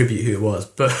attribute who it was,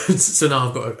 but so now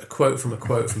I've got a quote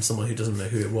from someone who doesn't know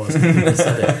who it was. Who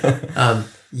said it.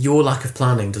 Your lack of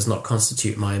planning does not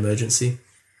constitute my emergency.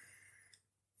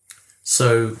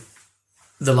 So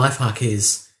the life hack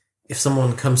is, if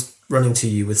someone comes running to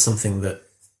you with something that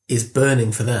is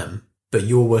burning for them, but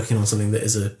you're working on something that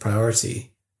is a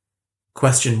priority,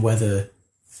 question whether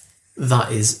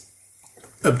that is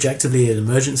objectively an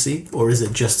emergency, or is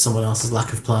it just someone else's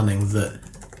lack of planning that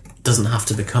doesn't have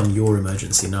to become your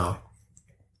emergency now.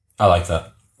 I like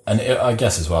that. And I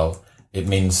guess as well, it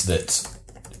means that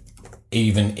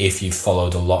even if you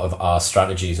followed a lot of our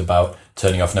strategies about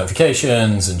turning off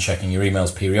notifications and checking your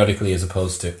emails periodically as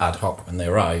opposed to ad hoc when they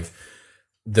arrive,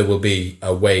 there will be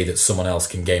a way that someone else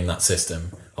can game that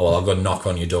system. Oh, well, I'll go knock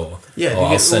on your door. Yeah,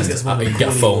 or you get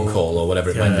a phone call or whatever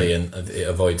it might be, and it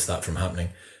avoids that from happening.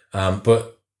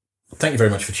 But thank you very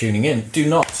much for tuning in. Do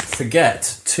not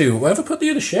forget to... Whoever put the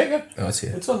other shaker? Oh, it's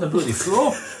here. It's on the bloody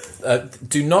floor.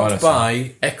 Do not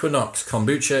buy Equinox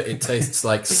kombucha. It tastes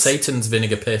like Satan's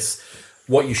vinegar piss.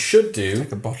 What you should do...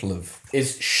 Like a bottle of...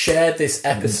 is share this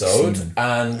episode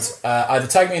and either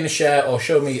tag me in the share or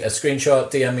show me a screenshot,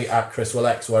 DM me at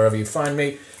ChrisWillX, wherever you find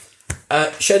me.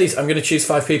 Share these. I'm going to choose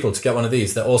 5 people to get one of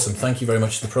these. They're awesome. Thank you very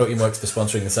much to the Protein Works for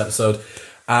sponsoring this episode.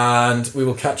 And we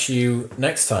will catch you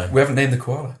next time. We haven't named the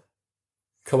koala.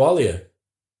 Koalia.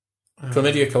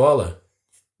 Chlamydia koala.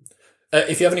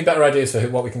 If you have any better ideas for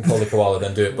what we can call the koala,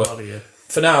 then do it. But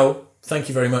for now, thank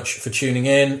you very much for tuning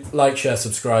in. Like, share,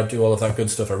 subscribe, do all of that good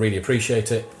stuff. I really appreciate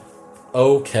it.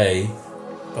 Okay.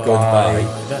 Goodbye.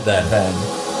 Then.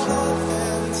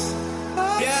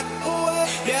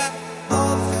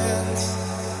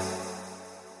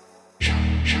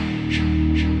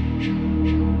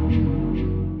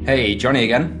 Hey, Johnny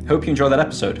again. Hope you enjoyed that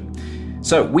episode.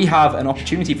 So we have an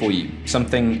opportunity for you,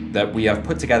 something that we have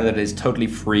put together that is totally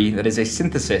free, that is a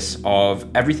synthesis of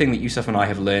everything that Yusuf and I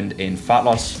have learned in fat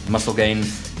loss, muscle gain,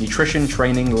 nutrition,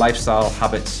 training, lifestyle,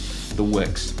 habits, the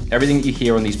works. Everything that you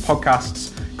hear on these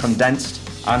podcasts, condensed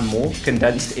and more,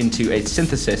 condensed into a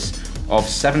synthesis of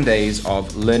 7 days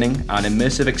of learning and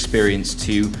immersive experience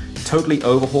to totally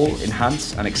overhaul,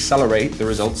 enhance, and accelerate the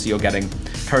results you're getting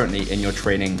currently in your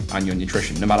training and your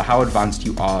nutrition, no matter how advanced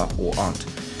you are or aren't.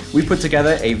 We put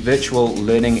together a virtual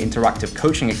learning interactive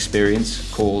coaching experience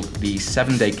called the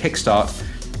 7-Day Kickstart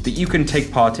that you can take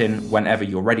part in whenever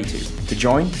you're ready to. To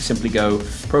join, simply go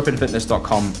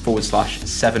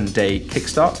propinfitness.com/7-day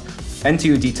kickstart. Enter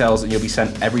your details and you'll be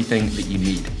sent everything that you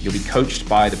need. You'll be coached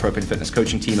by the Propin Fitness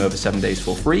coaching team over 7 days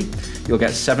for free. You'll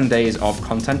get 7 days of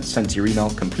content sent to your email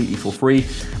completely for free.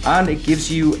 And it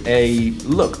gives you a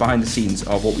look behind the scenes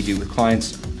of what we do with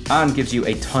clients and gives you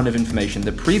a ton of information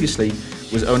that previously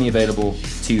was only available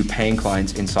to paying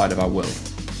clients inside of our world.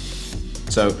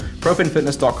 So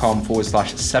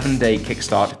propinfitness.com/7-day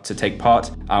kickstart to take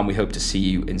part, and we hope to see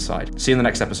you inside. See you in the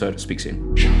next episode. Speak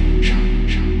soon.